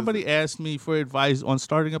question, and What is somebody asked me for advice on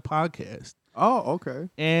starting a podcast, Oh, okay.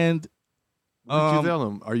 and What did you tell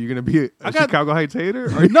him? Are you going to be a got- Chicago Heights hater?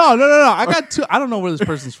 no. I got two. I don't know where this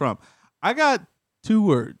person's from. I got 2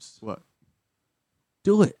 words. What?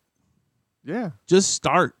 Do it. Yeah. Just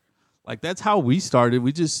start. Like that's how we started.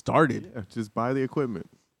 We just started. Yeah. Just buy the equipment.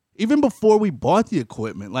 Even before we bought the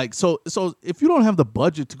equipment. Like so if you don't have the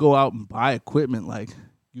budget to go out and buy equipment, like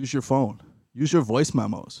use your phone. Use your voice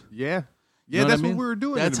memos. Yeah. You Yeah, know that's I mean? what we were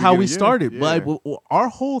doing. in That's the how we beginning. started. Yeah. But like our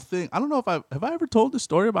whole thing, I don't know if have I ever told the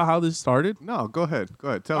story about how this started? No, go ahead. Go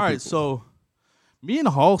ahead. Tell All people. right, so me and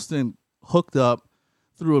Halston hooked up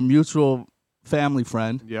through a mutual family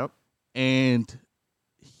friend, Yep. and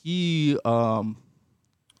he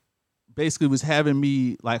basically was having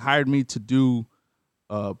me hired me to do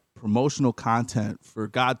promotional content for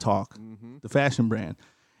God Talk, the fashion brand,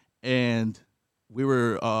 and we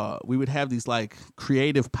would have these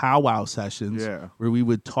creative powwow sessions Yeah. where we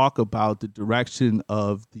would talk about the direction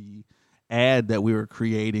of the ad that we were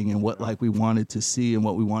creating and what we wanted to see and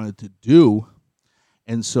what we wanted to do.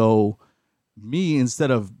 And so me,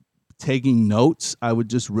 instead of taking notes, I would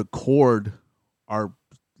just record our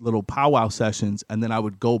little powwow sessions, and then I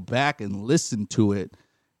would go back and listen to it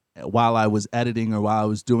while I was editing or while I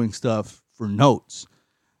was doing stuff for notes.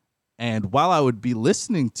 And while I would be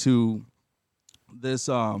listening to this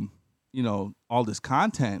all this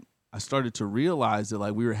content, I started to realize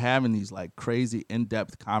that we were having these crazy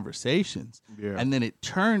in-depth conversations. Yeah. And then it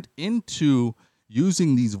turned into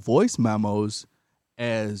using these voice memos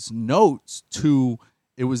as notes to,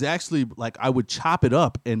 it was actually I would chop it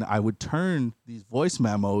up and I would turn these voice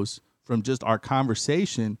memos from just our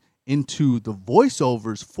conversation into the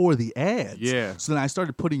voiceovers for the ads. Yeah. So then I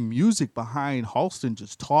started putting music behind Halston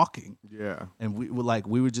just talking. Yeah. And we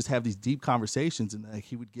would just have these deep conversations, and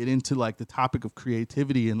he would get into the topic of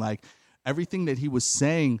creativity, and everything that he was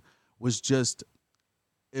saying was just,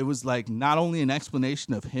 it was not only an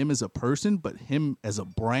explanation of him as a person, but him as a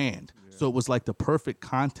brand. Yeah. So it was the perfect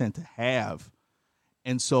content to have.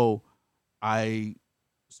 And so I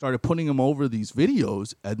started putting him over these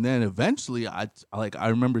videos, and then eventually I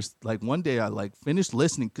remember one day I finished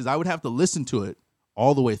listening, because I would have to listen to it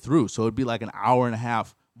all the way through, so it'd be an hour and a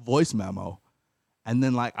half voice memo. And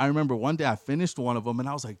then I remember one day I finished one of them and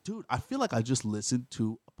I was like, dude, I feel like I just listened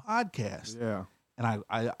to a podcast. Yeah. And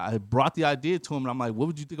I brought the idea to him, and I'm like, what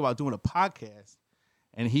would you think about doing a podcast?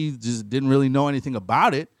 And he just didn't really know anything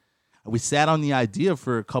about it. And we sat on the idea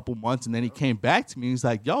for a couple months, and then he came back to me. He's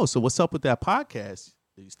like, yo, so what's up with that podcast?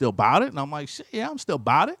 Are you still about it? And I'm like, shit, yeah, I'm still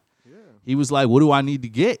about it. Yeah. He was like, what do I need to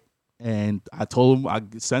get? And I told him, I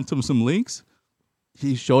sent him some links.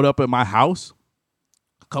 He showed up at my house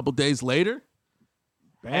a couple days later,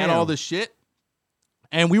 had all this shit,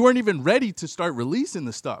 and we weren't even ready to start releasing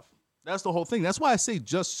the stuff. That's the whole thing. That's why I say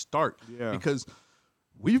just start. Yeah. Because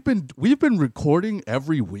we've been recording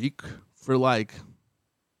every week for what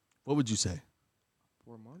would you say?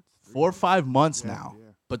 4 months? 4 or 5 months Yeah, now. yeah.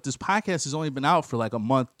 But this podcast has only been out for a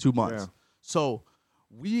month, 2 months. Yeah. So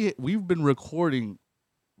we've been recording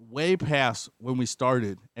way past when we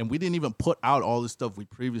started, and we didn't even put out all the stuff we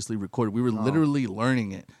previously recorded. We were literally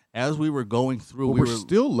learning it as we were going through. But we're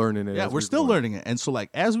still learning it. Yeah, as we're still learning it. And so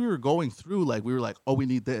as we were going through, we were oh, we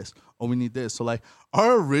need this. Oh, we need this. So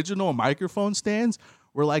our original microphone stands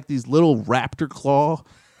were these little raptor claw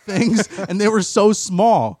things, and they were so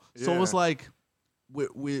small. So it was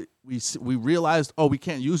we realized, oh, we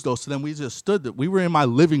can't use those. So then we just stood there. We were in my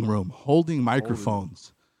living room holding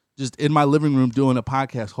microphones, just in my living room doing a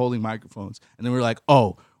podcast, holding microphones. And then we were like,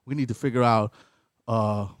 oh, we need to figure out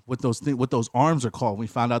what those arms are called. We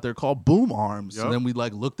found out they're called boom arms. Yep. And then we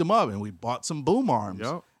looked them up, and we bought some boom arms.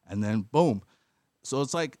 Yep. And then boom. So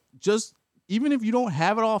it's just, even if you don't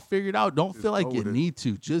have it all figured out, don't Just feel like go you with it. need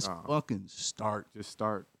to. Just fucking start. Just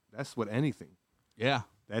start. That's what anything. Yeah.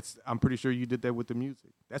 I'm pretty sure you did that with the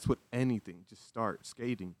music. That's what anything. Just start.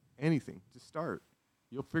 Skating. Anything. Just start.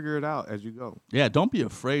 You'll figure it out as you go. Yeah, don't be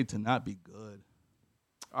afraid to not be good.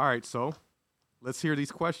 All right, so let's hear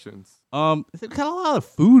these questions. They've got a lot of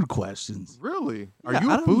food questions. Really? Are Yeah,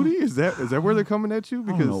 you I a don't know. foodie? Is that where they're coming at you?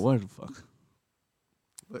 I don't know what the fuck.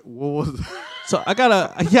 What was? So I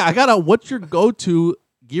got a what's your go-to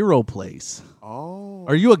gyro place? Oh.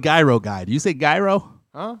 Are you a gyro guy? Do you say gyro?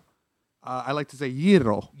 Huh? I like to say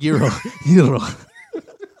gyro. Gyro. Gyro.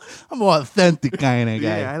 I'm an authentic kind of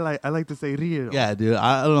guy. Yeah, I like to say gyro. Yeah, dude.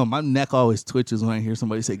 I don't know. My neck always twitches when I hear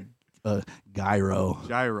somebody say gyro.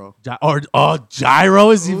 Gyro. Gyro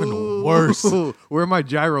is even Ooh. worse. Where are my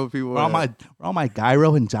gyro people? We're all my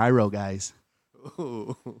gyro and gyro guys.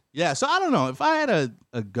 Ooh. Yeah, so I don't know. If I had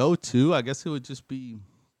a go-to, I guess it would just be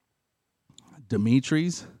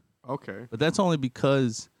Dimitri's. Okay. But that's only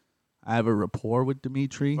because I have a rapport with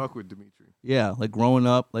Dimitri. Fuck with Dimitri. Yeah, like growing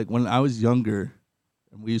up, like when I was younger,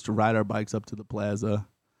 and we used to ride our bikes up to the plaza,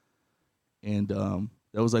 and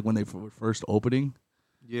that was like when they were first opening.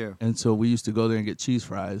 Yeah. And so we used to go there and get cheese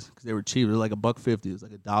fries because they were cheap. They were like $1.50. It was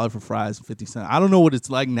like $1 for fries and 50 cents. I don't know what it's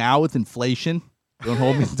like now with inflation. Don't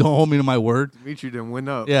hold me to my word. Dimitri didn't win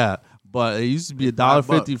up. Yeah, but it used to be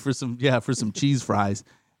 $1.50 for some cheese fries,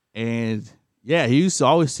 and yeah, he used to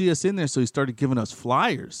always see us in there, so he started giving us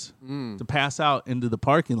flyers to pass out into the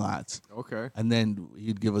parking lots. Okay. And then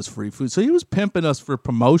he'd give us free food. So he was pimping us for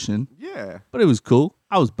promotion. Yeah. But it was cool.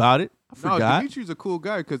 I was about it. I No, forgot. Dimitri's a cool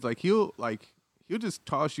guy because he'll just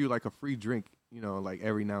toss you like a free drink, like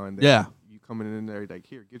every now and then. Yeah. You coming in there like,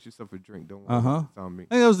 here, get yourself a drink. Don't worry, Uh-huh. it's on me.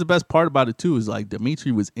 I think that was the best part about it too. Is like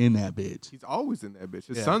Dimitri was in that bitch. He's always in that bitch.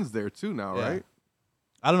 His Yeah. son's there too now, Yeah. right?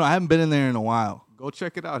 I don't know. I haven't been in there in a while. Go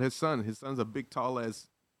check it out. His son's a big, tall ass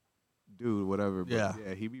dude, whatever. But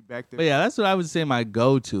Yeah. he be back there. But yeah, that's what I would say my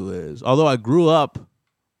go-to is. Although I grew up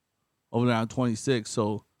over there on 26,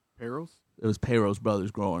 so Perils? it was Payros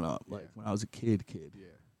Brothers growing up, like when I was a kid. Yeah.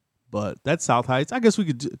 But that's South Heights. I guess we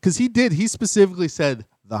could, because he specifically said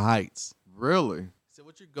the Heights. Really? So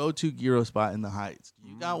what's your go-to gyro spot in the Heights? Do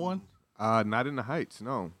you got one? Not in the Heights,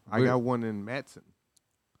 no. I Where- got one in Matson.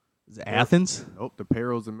 Is it Athens? Nope, the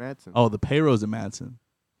Perils in Matson. Oh, the Payros in Madison.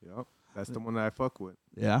 Yep. That's the one that I fuck with.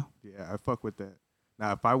 Yeah. Yeah, I fuck with that.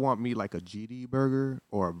 Now, if I want me like a GD burger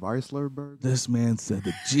or a Weissler burger, This man said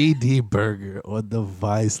the GD burger or the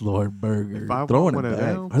Vice Lord burger. If I Throwing want it one of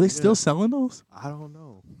back. them, Are they yeah. still selling those? I don't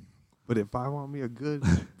know. But if I want me a good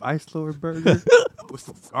Weissler burger with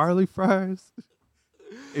some garlic fries,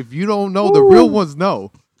 if you don't know, the real ones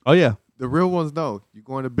know. Oh yeah. The real ones know. You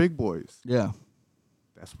going to Big Boys. Yeah.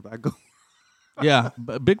 That's what I go. Yeah.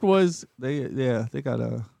 But Big Boys, they got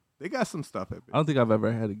a. They got some stuff at Big I don't think I've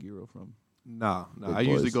ever had a gyro from. No. Big I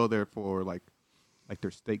usually Boys. go there for like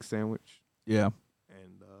their steak sandwich Yeah.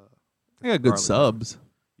 and They got good garlic subs.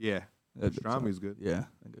 yeah. They got good Pastrami's subs. good. Yeah.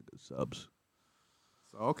 They got good subs.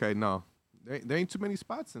 So okay, no. There ain't too many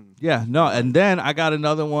spots in. Yeah. No. And then I got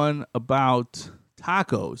another one about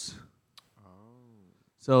tacos.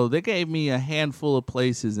 So they gave me a handful of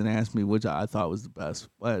places and asked me which I thought was the best.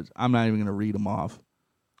 But I'm not even going to read them off.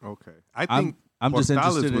 Okay. I I'm- think I'm just Portales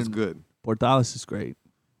interested was in- good. Portales is great.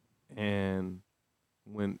 And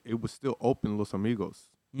when it was still open, Los Amigos,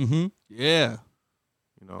 Mm-hmm. Yeah.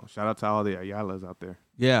 shout out to all the Ayalas out there.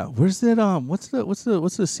 Yeah. Where's that? What's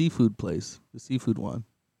the seafood place? The seafood one.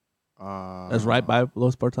 That's right by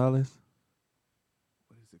Los Portales.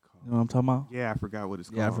 What is it called? You know what I'm talking about? Yeah, I forgot what it's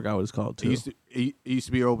called. Yeah, I forgot what it's called It too. used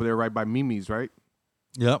to be over there right by Mimi's, right?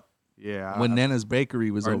 Yep. Yeah. When Nana's Bakery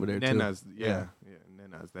was or over there Nana's, too. yeah.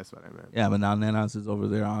 Nana's. That's what I meant. Yeah, but now Nana's is over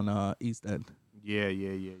there on East End. Yeah.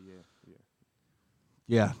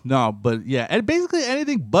 Yeah, no, but yeah, and basically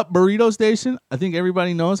anything but Burrito Station. I think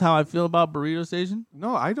everybody knows how I feel about Burrito Station.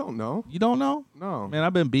 No, I don't know. You don't know? No. Man,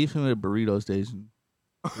 I've been beefing with Burrito Station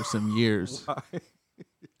for some years. Why?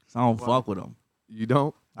 So I don't fuck with them. You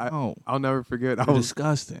don't? No, I'll never forget. they're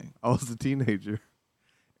disgusting. I was a teenager,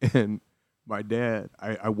 and my dad.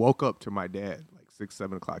 I woke up to my dad like 6,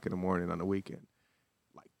 7 o'clock in the morning on the weekend,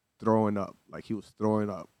 like throwing up. Like he was throwing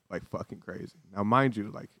up like fucking crazy. Now, mind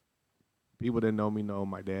you, like people that know me know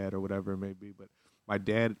my dad or whatever it may be, but my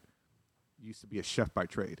dad used to be a chef by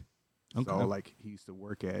trade. Okay. So like he used to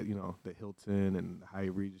work at the Hilton and the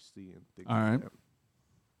Hyatt Regency and things All like right. that.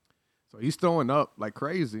 So he's throwing up like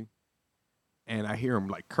crazy, and I hear him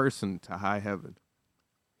like cursing to high heaven.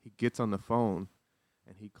 He gets on the phone,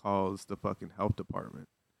 and he calls the fucking health department.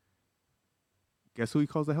 Guess who he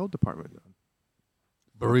calls the health department on?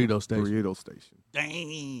 Burrito Station. Burrito Station.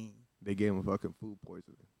 Dang. They gave him fucking food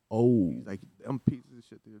poisoning. Oh. He's like, them pieces of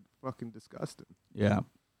shit, they're fucking disgusting. Yeah.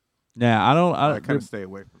 Yeah, I don't. I kind of stay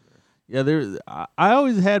away from there. Yeah, I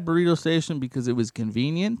always had Burrito Station because it was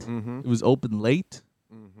convenient. Mm-hmm. It was open late.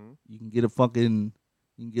 Mm-hmm. You can get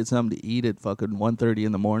something to eat at fucking 1:30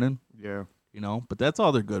 in the morning. Yeah. But that's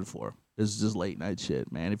all they're good for. It's just late night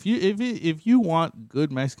shit, man. If you want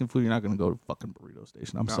good Mexican food, you're not gonna go to fucking Burrito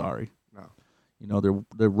Station. I'm No. sorry. No.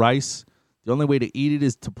 Their rice. The only way to eat it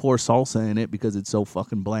is to pour salsa in it because it's so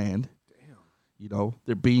fucking bland. Damn.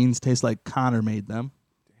 Their beans taste like Connor made them.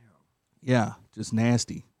 Damn. Yeah, just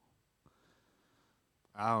nasty.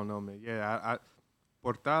 I don't know, man. Yeah, I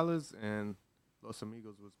Portales and Los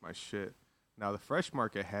Amigos was my shit. Now the Fresh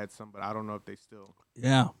Market had some, but I don't know if they still.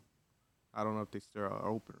 Yeah. I don't know if they still are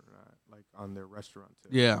open or not, like on their restaurant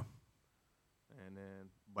tip. Yeah. And then,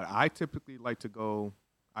 but I typically like to go.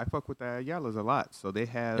 I fuck with the Ayala's a lot, so they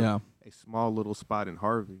have Yeah. a small little spot in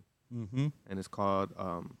Harvey, Mm-hmm. and it's called.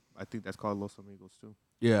 I think that's called Los Amigos too.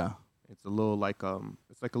 Yeah. It's a little like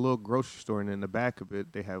it's like a little grocery store, and in the back of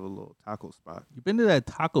it, they have a little taco spot. You been to that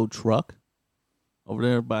taco truck over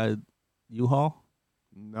there by U-Haul?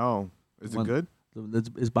 No, is One- it good?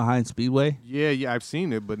 It's behind Speedway. Yeah, I've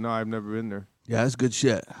seen it, but no, I've never been there. Yeah, that's good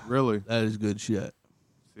shit. Really? That is good shit.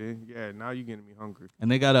 See, yeah, now you're getting me hungry.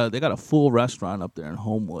 And they got a full restaurant up there in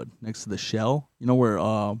Homewood next to the Shell. You know where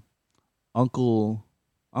Uncle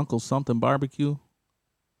something barbecue?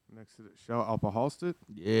 Next to the show, Alpha Halstead,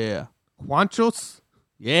 Yeah. Juanchos,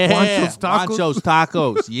 Yeah. Juancho's Tacos? Juancho's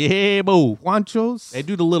Tacos. Yeah, boo. Juanchos. They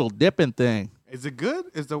do the little dipping thing. Is it good?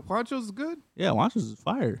 Is the Juanchos good? Yeah, Juancho's is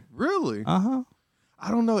fire. Really? Uh-huh.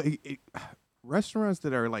 I don't know. Restaurants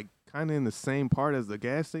that are like kind of in the same part as the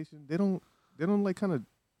gas station, they don't like kind of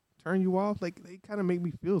turn you off. Like they kind of make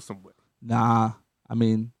me feel some way. Nah. I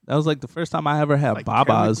mean, that was like the first time I ever had Like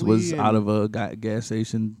Baba's was chemically out and- of a gas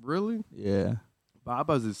station. Really? Yeah.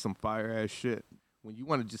 Baba's is some fire ass shit. When you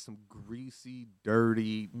wanted just some greasy,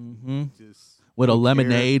 dirty, Mm-hmm. just With a don't care-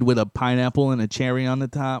 lemonade with a pineapple and a cherry on the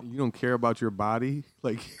top. You don't care about your body.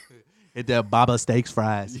 Like, Hit that Baba Steaks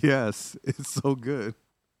fries. yes, it's so good.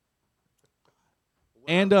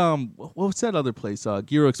 And what's that other place?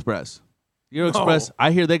 Gyro Express. Gyro No. Express.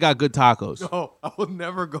 I hear they got good tacos. No, I will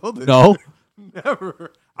never go there. No,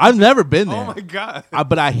 Never. I've never been there. Oh my god.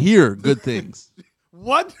 But I hear good things.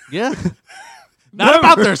 What? Yeah, not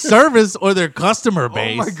about their service or their customer Oh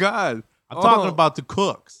base. my god. I'm talking about the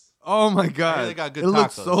cooks. Oh my I hear god. they got good it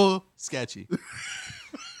looks tacos. so. Sketchy.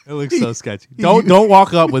 It looks so sketchy. Don't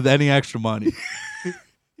walk up with any extra money.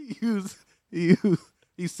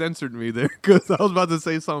 He censored me there because I was about to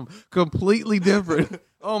say something completely different.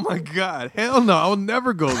 Oh my god. Hell no. I'll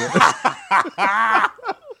never go there.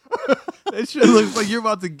 That shit looks like you're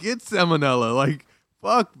about to get salmonella. Like,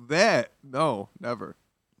 fuck that. No, never.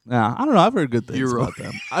 Nah, I don't know. I've heard good things You're about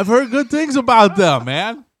them. I've heard good things about them,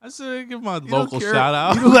 man. I should give my You don't local care- shout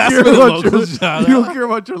out. You don't, Last care minute about local your, shout you out. don't care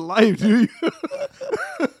about your life, do you?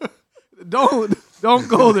 Don't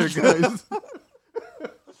go there, guys.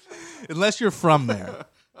 Unless you're from there.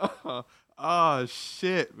 Oh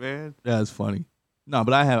shit, man. Yeah, it's funny. No,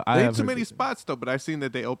 but I They have have too heard many good things. spots though, but I've seen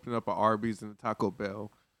that they opened up a Arby's and a Taco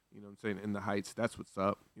Bell. You know what I'm saying? In the Heights. That's what's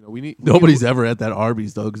up. You know, we need Nobody's ever at that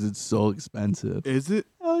Arby's though because it's so expensive. Is it?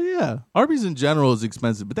 Oh yeah, Arby's in general is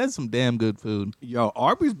expensive, but that's some damn good food. Yo,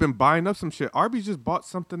 Arby's been buying up some shit. Arby's just bought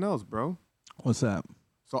something else, bro. What's that?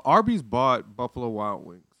 So Arby's bought Buffalo Wild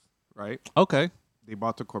Wings, right? Okay. They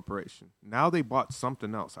bought the corporation. Now they bought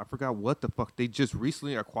something else. I forgot what the fuck. They just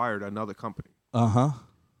recently acquired another company. Uh-huh.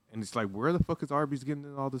 And it's like, where the fuck is Arby's getting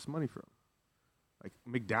all this money from? Like,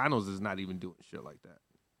 McDonald's is not even doing shit like that.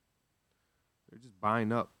 They're just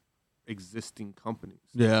buying up existing companies.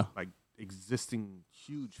 Yeah. Like, existing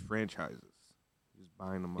huge franchises. Just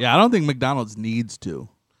buying them up. Yeah, I don't think McDonald's needs to.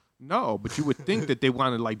 No, but you would think that they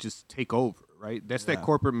want to, like, just take over, right? That's Yeah. that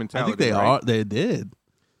corporate I mentality, think they right? are. They did.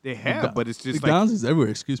 They have, but it's just like, McDonald's is everywhere.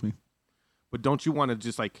 Excuse me. but don't you want to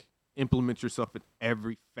just, like, implement yourself in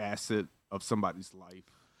every facet of somebody's life?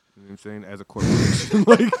 You know what I'm saying? As a corporation.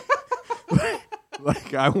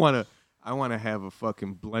 like I want to have a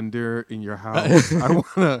fucking blender in your house. I want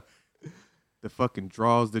to the fucking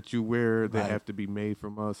drawers that you wear, they Right. have to be made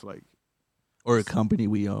from us. Like, Or a company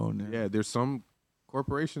we own. yeah, there's some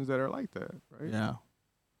corporations that are like that, right? Yeah.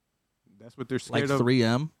 That's what they're Like scared of.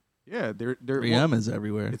 3M. Yeah, they're 3M is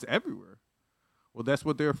everywhere. it's everywhere. Well, that's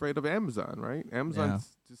what they're afraid of Amazon, right?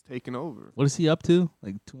 Amazon's just taking over. What is he up to?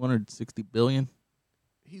 Like 260 billion?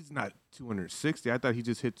 He's not 260. I thought he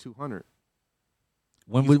just hit 200.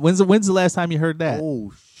 When's the last time you heard that?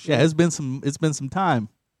 Oh shit. Yeah, it's been some time.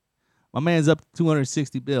 My man's up to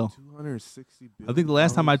 260 bill. 260 billion. I think the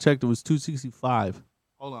last time I checked it was 265.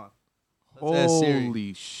 Hold on. Let's ask Siri.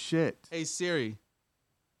 Holy shit. Hey Siri,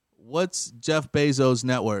 what's Jeff Bezos'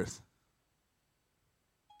 net worth?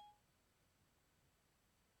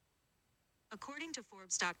 According to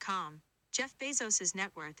Forbes.com, Jeff Bezos'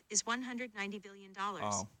 net worth is $190 billion.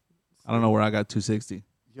 Oh, I don't know where I got 260.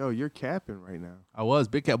 Yo, you're capping right now. I was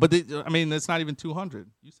big cap, but I mean it's not even 200.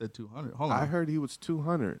 You said 200. Hold on. I heard he was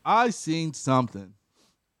 200. I seen something.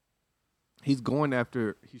 He's trying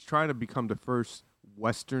to become the first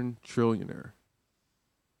Western trillionaire.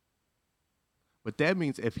 But that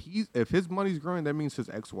means if his money's growing, that means his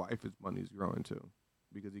ex-wife's money's growing too.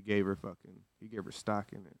 Because he gave her stock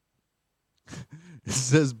in it. It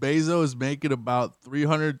says Bezos is making about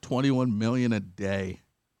 $321 million a day,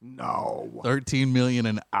 No. $13 million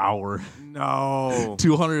an hour, No.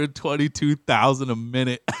 $222,000 a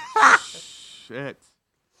minute. Shit.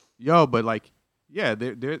 Yo, but like, yeah,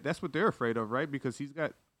 that's what they're afraid of, right? Because he's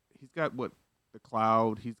got what, the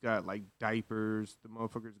cloud. He's got like diapers. The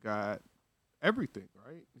motherfucker's got everything,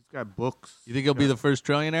 right? He's got books. You think he'll be the first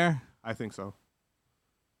trillionaire? I think so.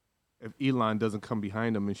 If Elon doesn't come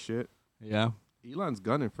behind him and shit. Yeah. Elon's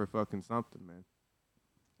gunning for fucking something, man.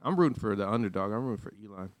 I'm rooting for the underdog. I'm rooting for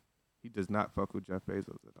Elon. He does not fuck with Jeff Bezos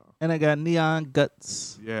at all. And I got neon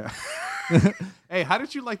guts. Yeah. Hey, how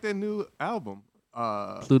did you like that new album?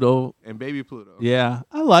 Pluto. And Baby Pluto. Yeah,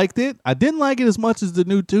 I liked it. I didn't like it as much as the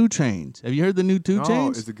new 2 Chainz. Have you heard the new 2 No,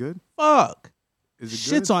 Chainz? is it good? Fuck. Is it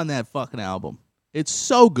Shit's good? on that fucking album. It's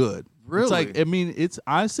so good. Really? It's like, I mean, it's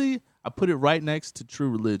honestly, I put it right next to True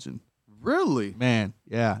Religion. Really? Man,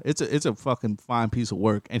 yeah, it's a fucking fine piece of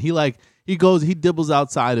work. And he dibbles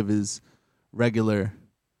outside of his regular,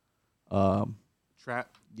 Trap.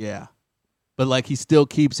 yeah, but like he still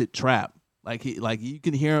keeps it trap. Like you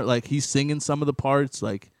can hear like he's singing some of the parts,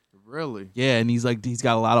 like Really? yeah, and he's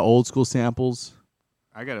got a lot of old school samples.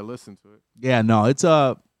 I gotta listen to it. Yeah, no, it's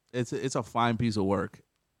a fine piece of work.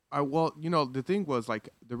 Well, the thing was like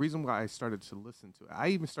the reason why I started to listen to it. I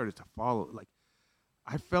even started to follow. Like,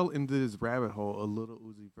 I fell into this rabbit hole a little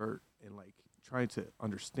Uzi Vert and like trying to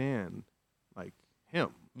understand like him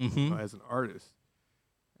as an artist.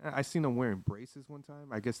 I seen him wearing braces one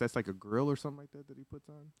time. I guess that's like a grill or something like that he puts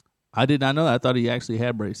on. I did not know that. I thought he actually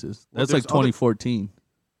had braces. Well, That's like 2014.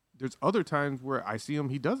 There's other times where I see him,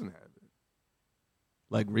 he doesn't have it.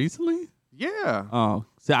 Like recently? Yeah. Oh,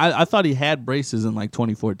 see, I thought he had braces in like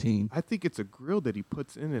 2014. I think it's a grill that he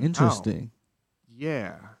puts in and out. Interesting.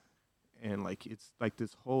 Yeah. And like it's like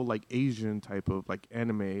this whole like Asian type of like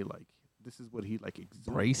anime, like this is what he like exudes.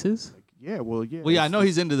 Braces? Like, yeah, well, yeah. Well, yeah, I it's know just-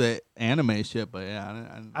 he's into the anime shit, but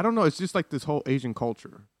yeah, I don't know. It's just like this whole Asian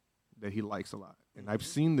culture that he likes a lot, and I've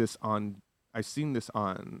seen this on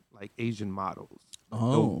like Asian models. Like,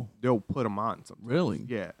 Oh. they'll put them on sometimes. Really?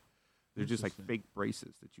 Yeah, they're just like Interesting. fake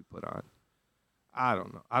braces that you put on. I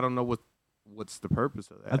don't know. I don't know what's the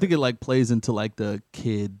purpose of that. I think it like plays into like the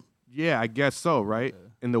kid. Yeah, I guess so, right? Yeah.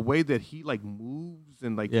 And the way that he like moves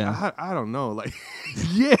and like Yeah. I don't know, like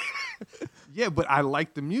yeah, yeah. But I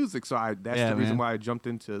like the music, so that's Yeah, the reason man. why I jumped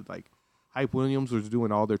into like Hype Williams was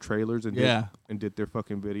doing all their trailers and Yeah. did their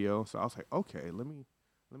fucking video. So I was like, okay, let me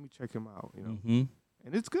check him out, Mm-hmm.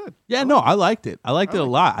 and it's good. Yeah, no, I liked it. I liked I it a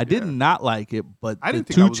liked lot. it, I did yeah. not like it, but I the didn't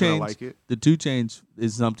think 2 I was gonna Chainz, like it. the 2 Chainz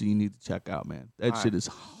is something you need to check out, man. That All shit right. is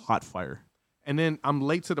hot fire. And then I'm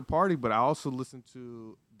late to the party, but I also listened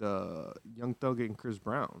to the Young Thug and Chris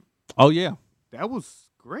Brown. Oh yeah, That was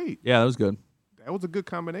great. yeah, that was good. That was a good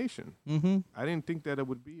combination. Mm-hmm. I didn't think that it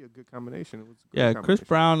would be a good combination. It was a Yeah, great Chris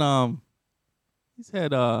combination. Brown. He's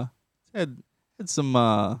had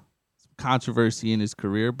some controversy in his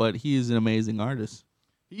career, but he is an amazing artist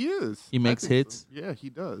He is. He I makes think hits. so. Yeah, he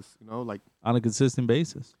does. Like on a consistent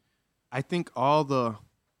basis. I think all the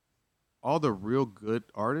real good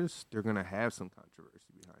artists, they're gonna have some controversy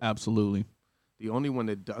behind. them. Absolutely. The only one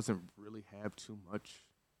that doesn't really have too much,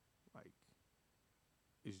 like,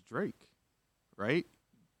 is Drake, right?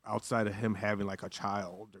 Outside of him having like a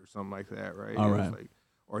child or something like that, right? All It was right. like,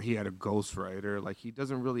 or he had a ghostwriter. Like he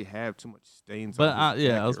doesn't really have too much stains. But on his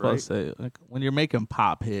yeah, I was jacket, about right? to say, like when you're making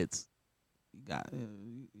pop hits, you got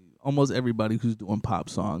almost everybody who's doing pop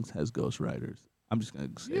songs has ghostwriters. I'm just gonna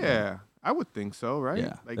say that. Yeah, I would think so, right?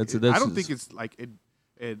 Yeah, like that's- I that's don't just- think it's like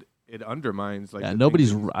it undermines like Yeah, the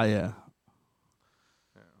nobody's thing that- yeah.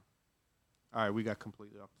 All right, we got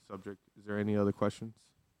completely off the subject. Is there any other questions?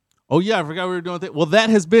 Oh yeah, I forgot we were doing that. Well, that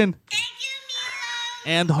has been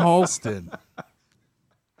and Halston.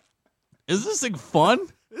 Is this thing fun?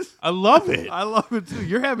 I love it. I love it too.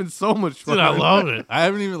 You're having so much fun. Dude, I love it. I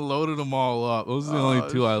haven't even loaded them all up. Those are the only Oh,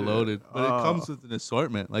 2 I shit. loaded. But Oh. it comes with an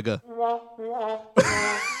assortment. Like a We're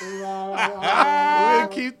gonna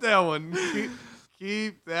keep that one.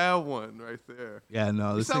 Keep that one right there. yeah,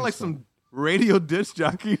 no. You This sound like thing's fun. some radio disc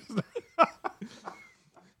jockeys.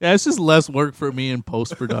 Yeah, it's just less work for me in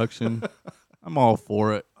post production. I'm all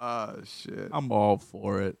for it. Shit. I'm all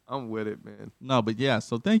for it. I'm with it, man. No, but yeah,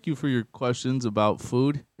 so thank you for your questions about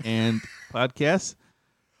food and podcasts.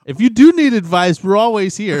 If you do need advice, we're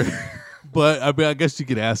always here. But I mean, I guess you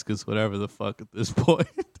could ask us whatever the fuck at this point.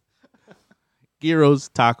 Gyros,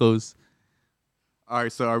 tacos. All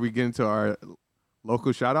right, so are we getting to our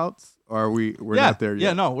local shout outs? Or are we're yeah, not there yet?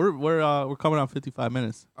 Yeah, no, we're coming on 55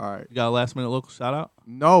 minutes. All right. You got a last minute local shout out?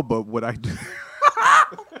 No, but what I do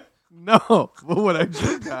No, but what I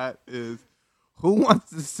do got is Who wants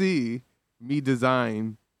to see me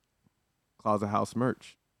design Closet House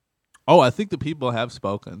merch? Oh, I think the people have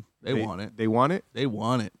spoken. They want it. They want it? They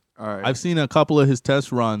want it. All right. I've seen a couple of his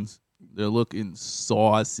test runs. They're looking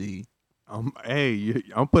saucy. Hey,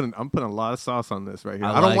 I'm putting a lot of sauce on this right here.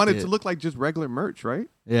 I I don't like want it it. to look like just regular merch, right?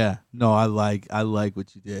 Yeah. No, I like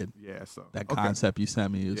what you did. Yeah. So That okay. concept you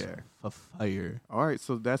sent me is Yeah. fire. All right.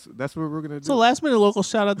 So that's what we're gonna do. So last minute local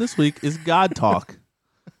shout out this week is God Talk.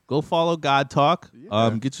 Go follow God Talk. Yeah.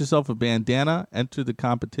 Get yourself a bandana. Enter the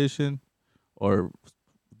competition or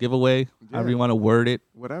giveaway, however you want to word it.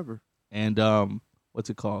 Whatever. And what's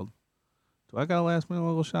it called? Do I got a last minute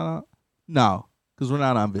local shout out? No, because we're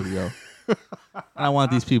not on video. And I want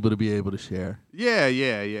these people to be able to share. Yeah.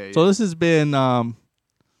 So this has been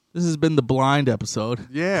the blind episode,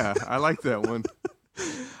 Yeah, I like that one.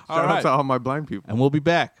 All Shout out right. to all my blind people. and we'll be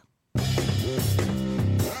back.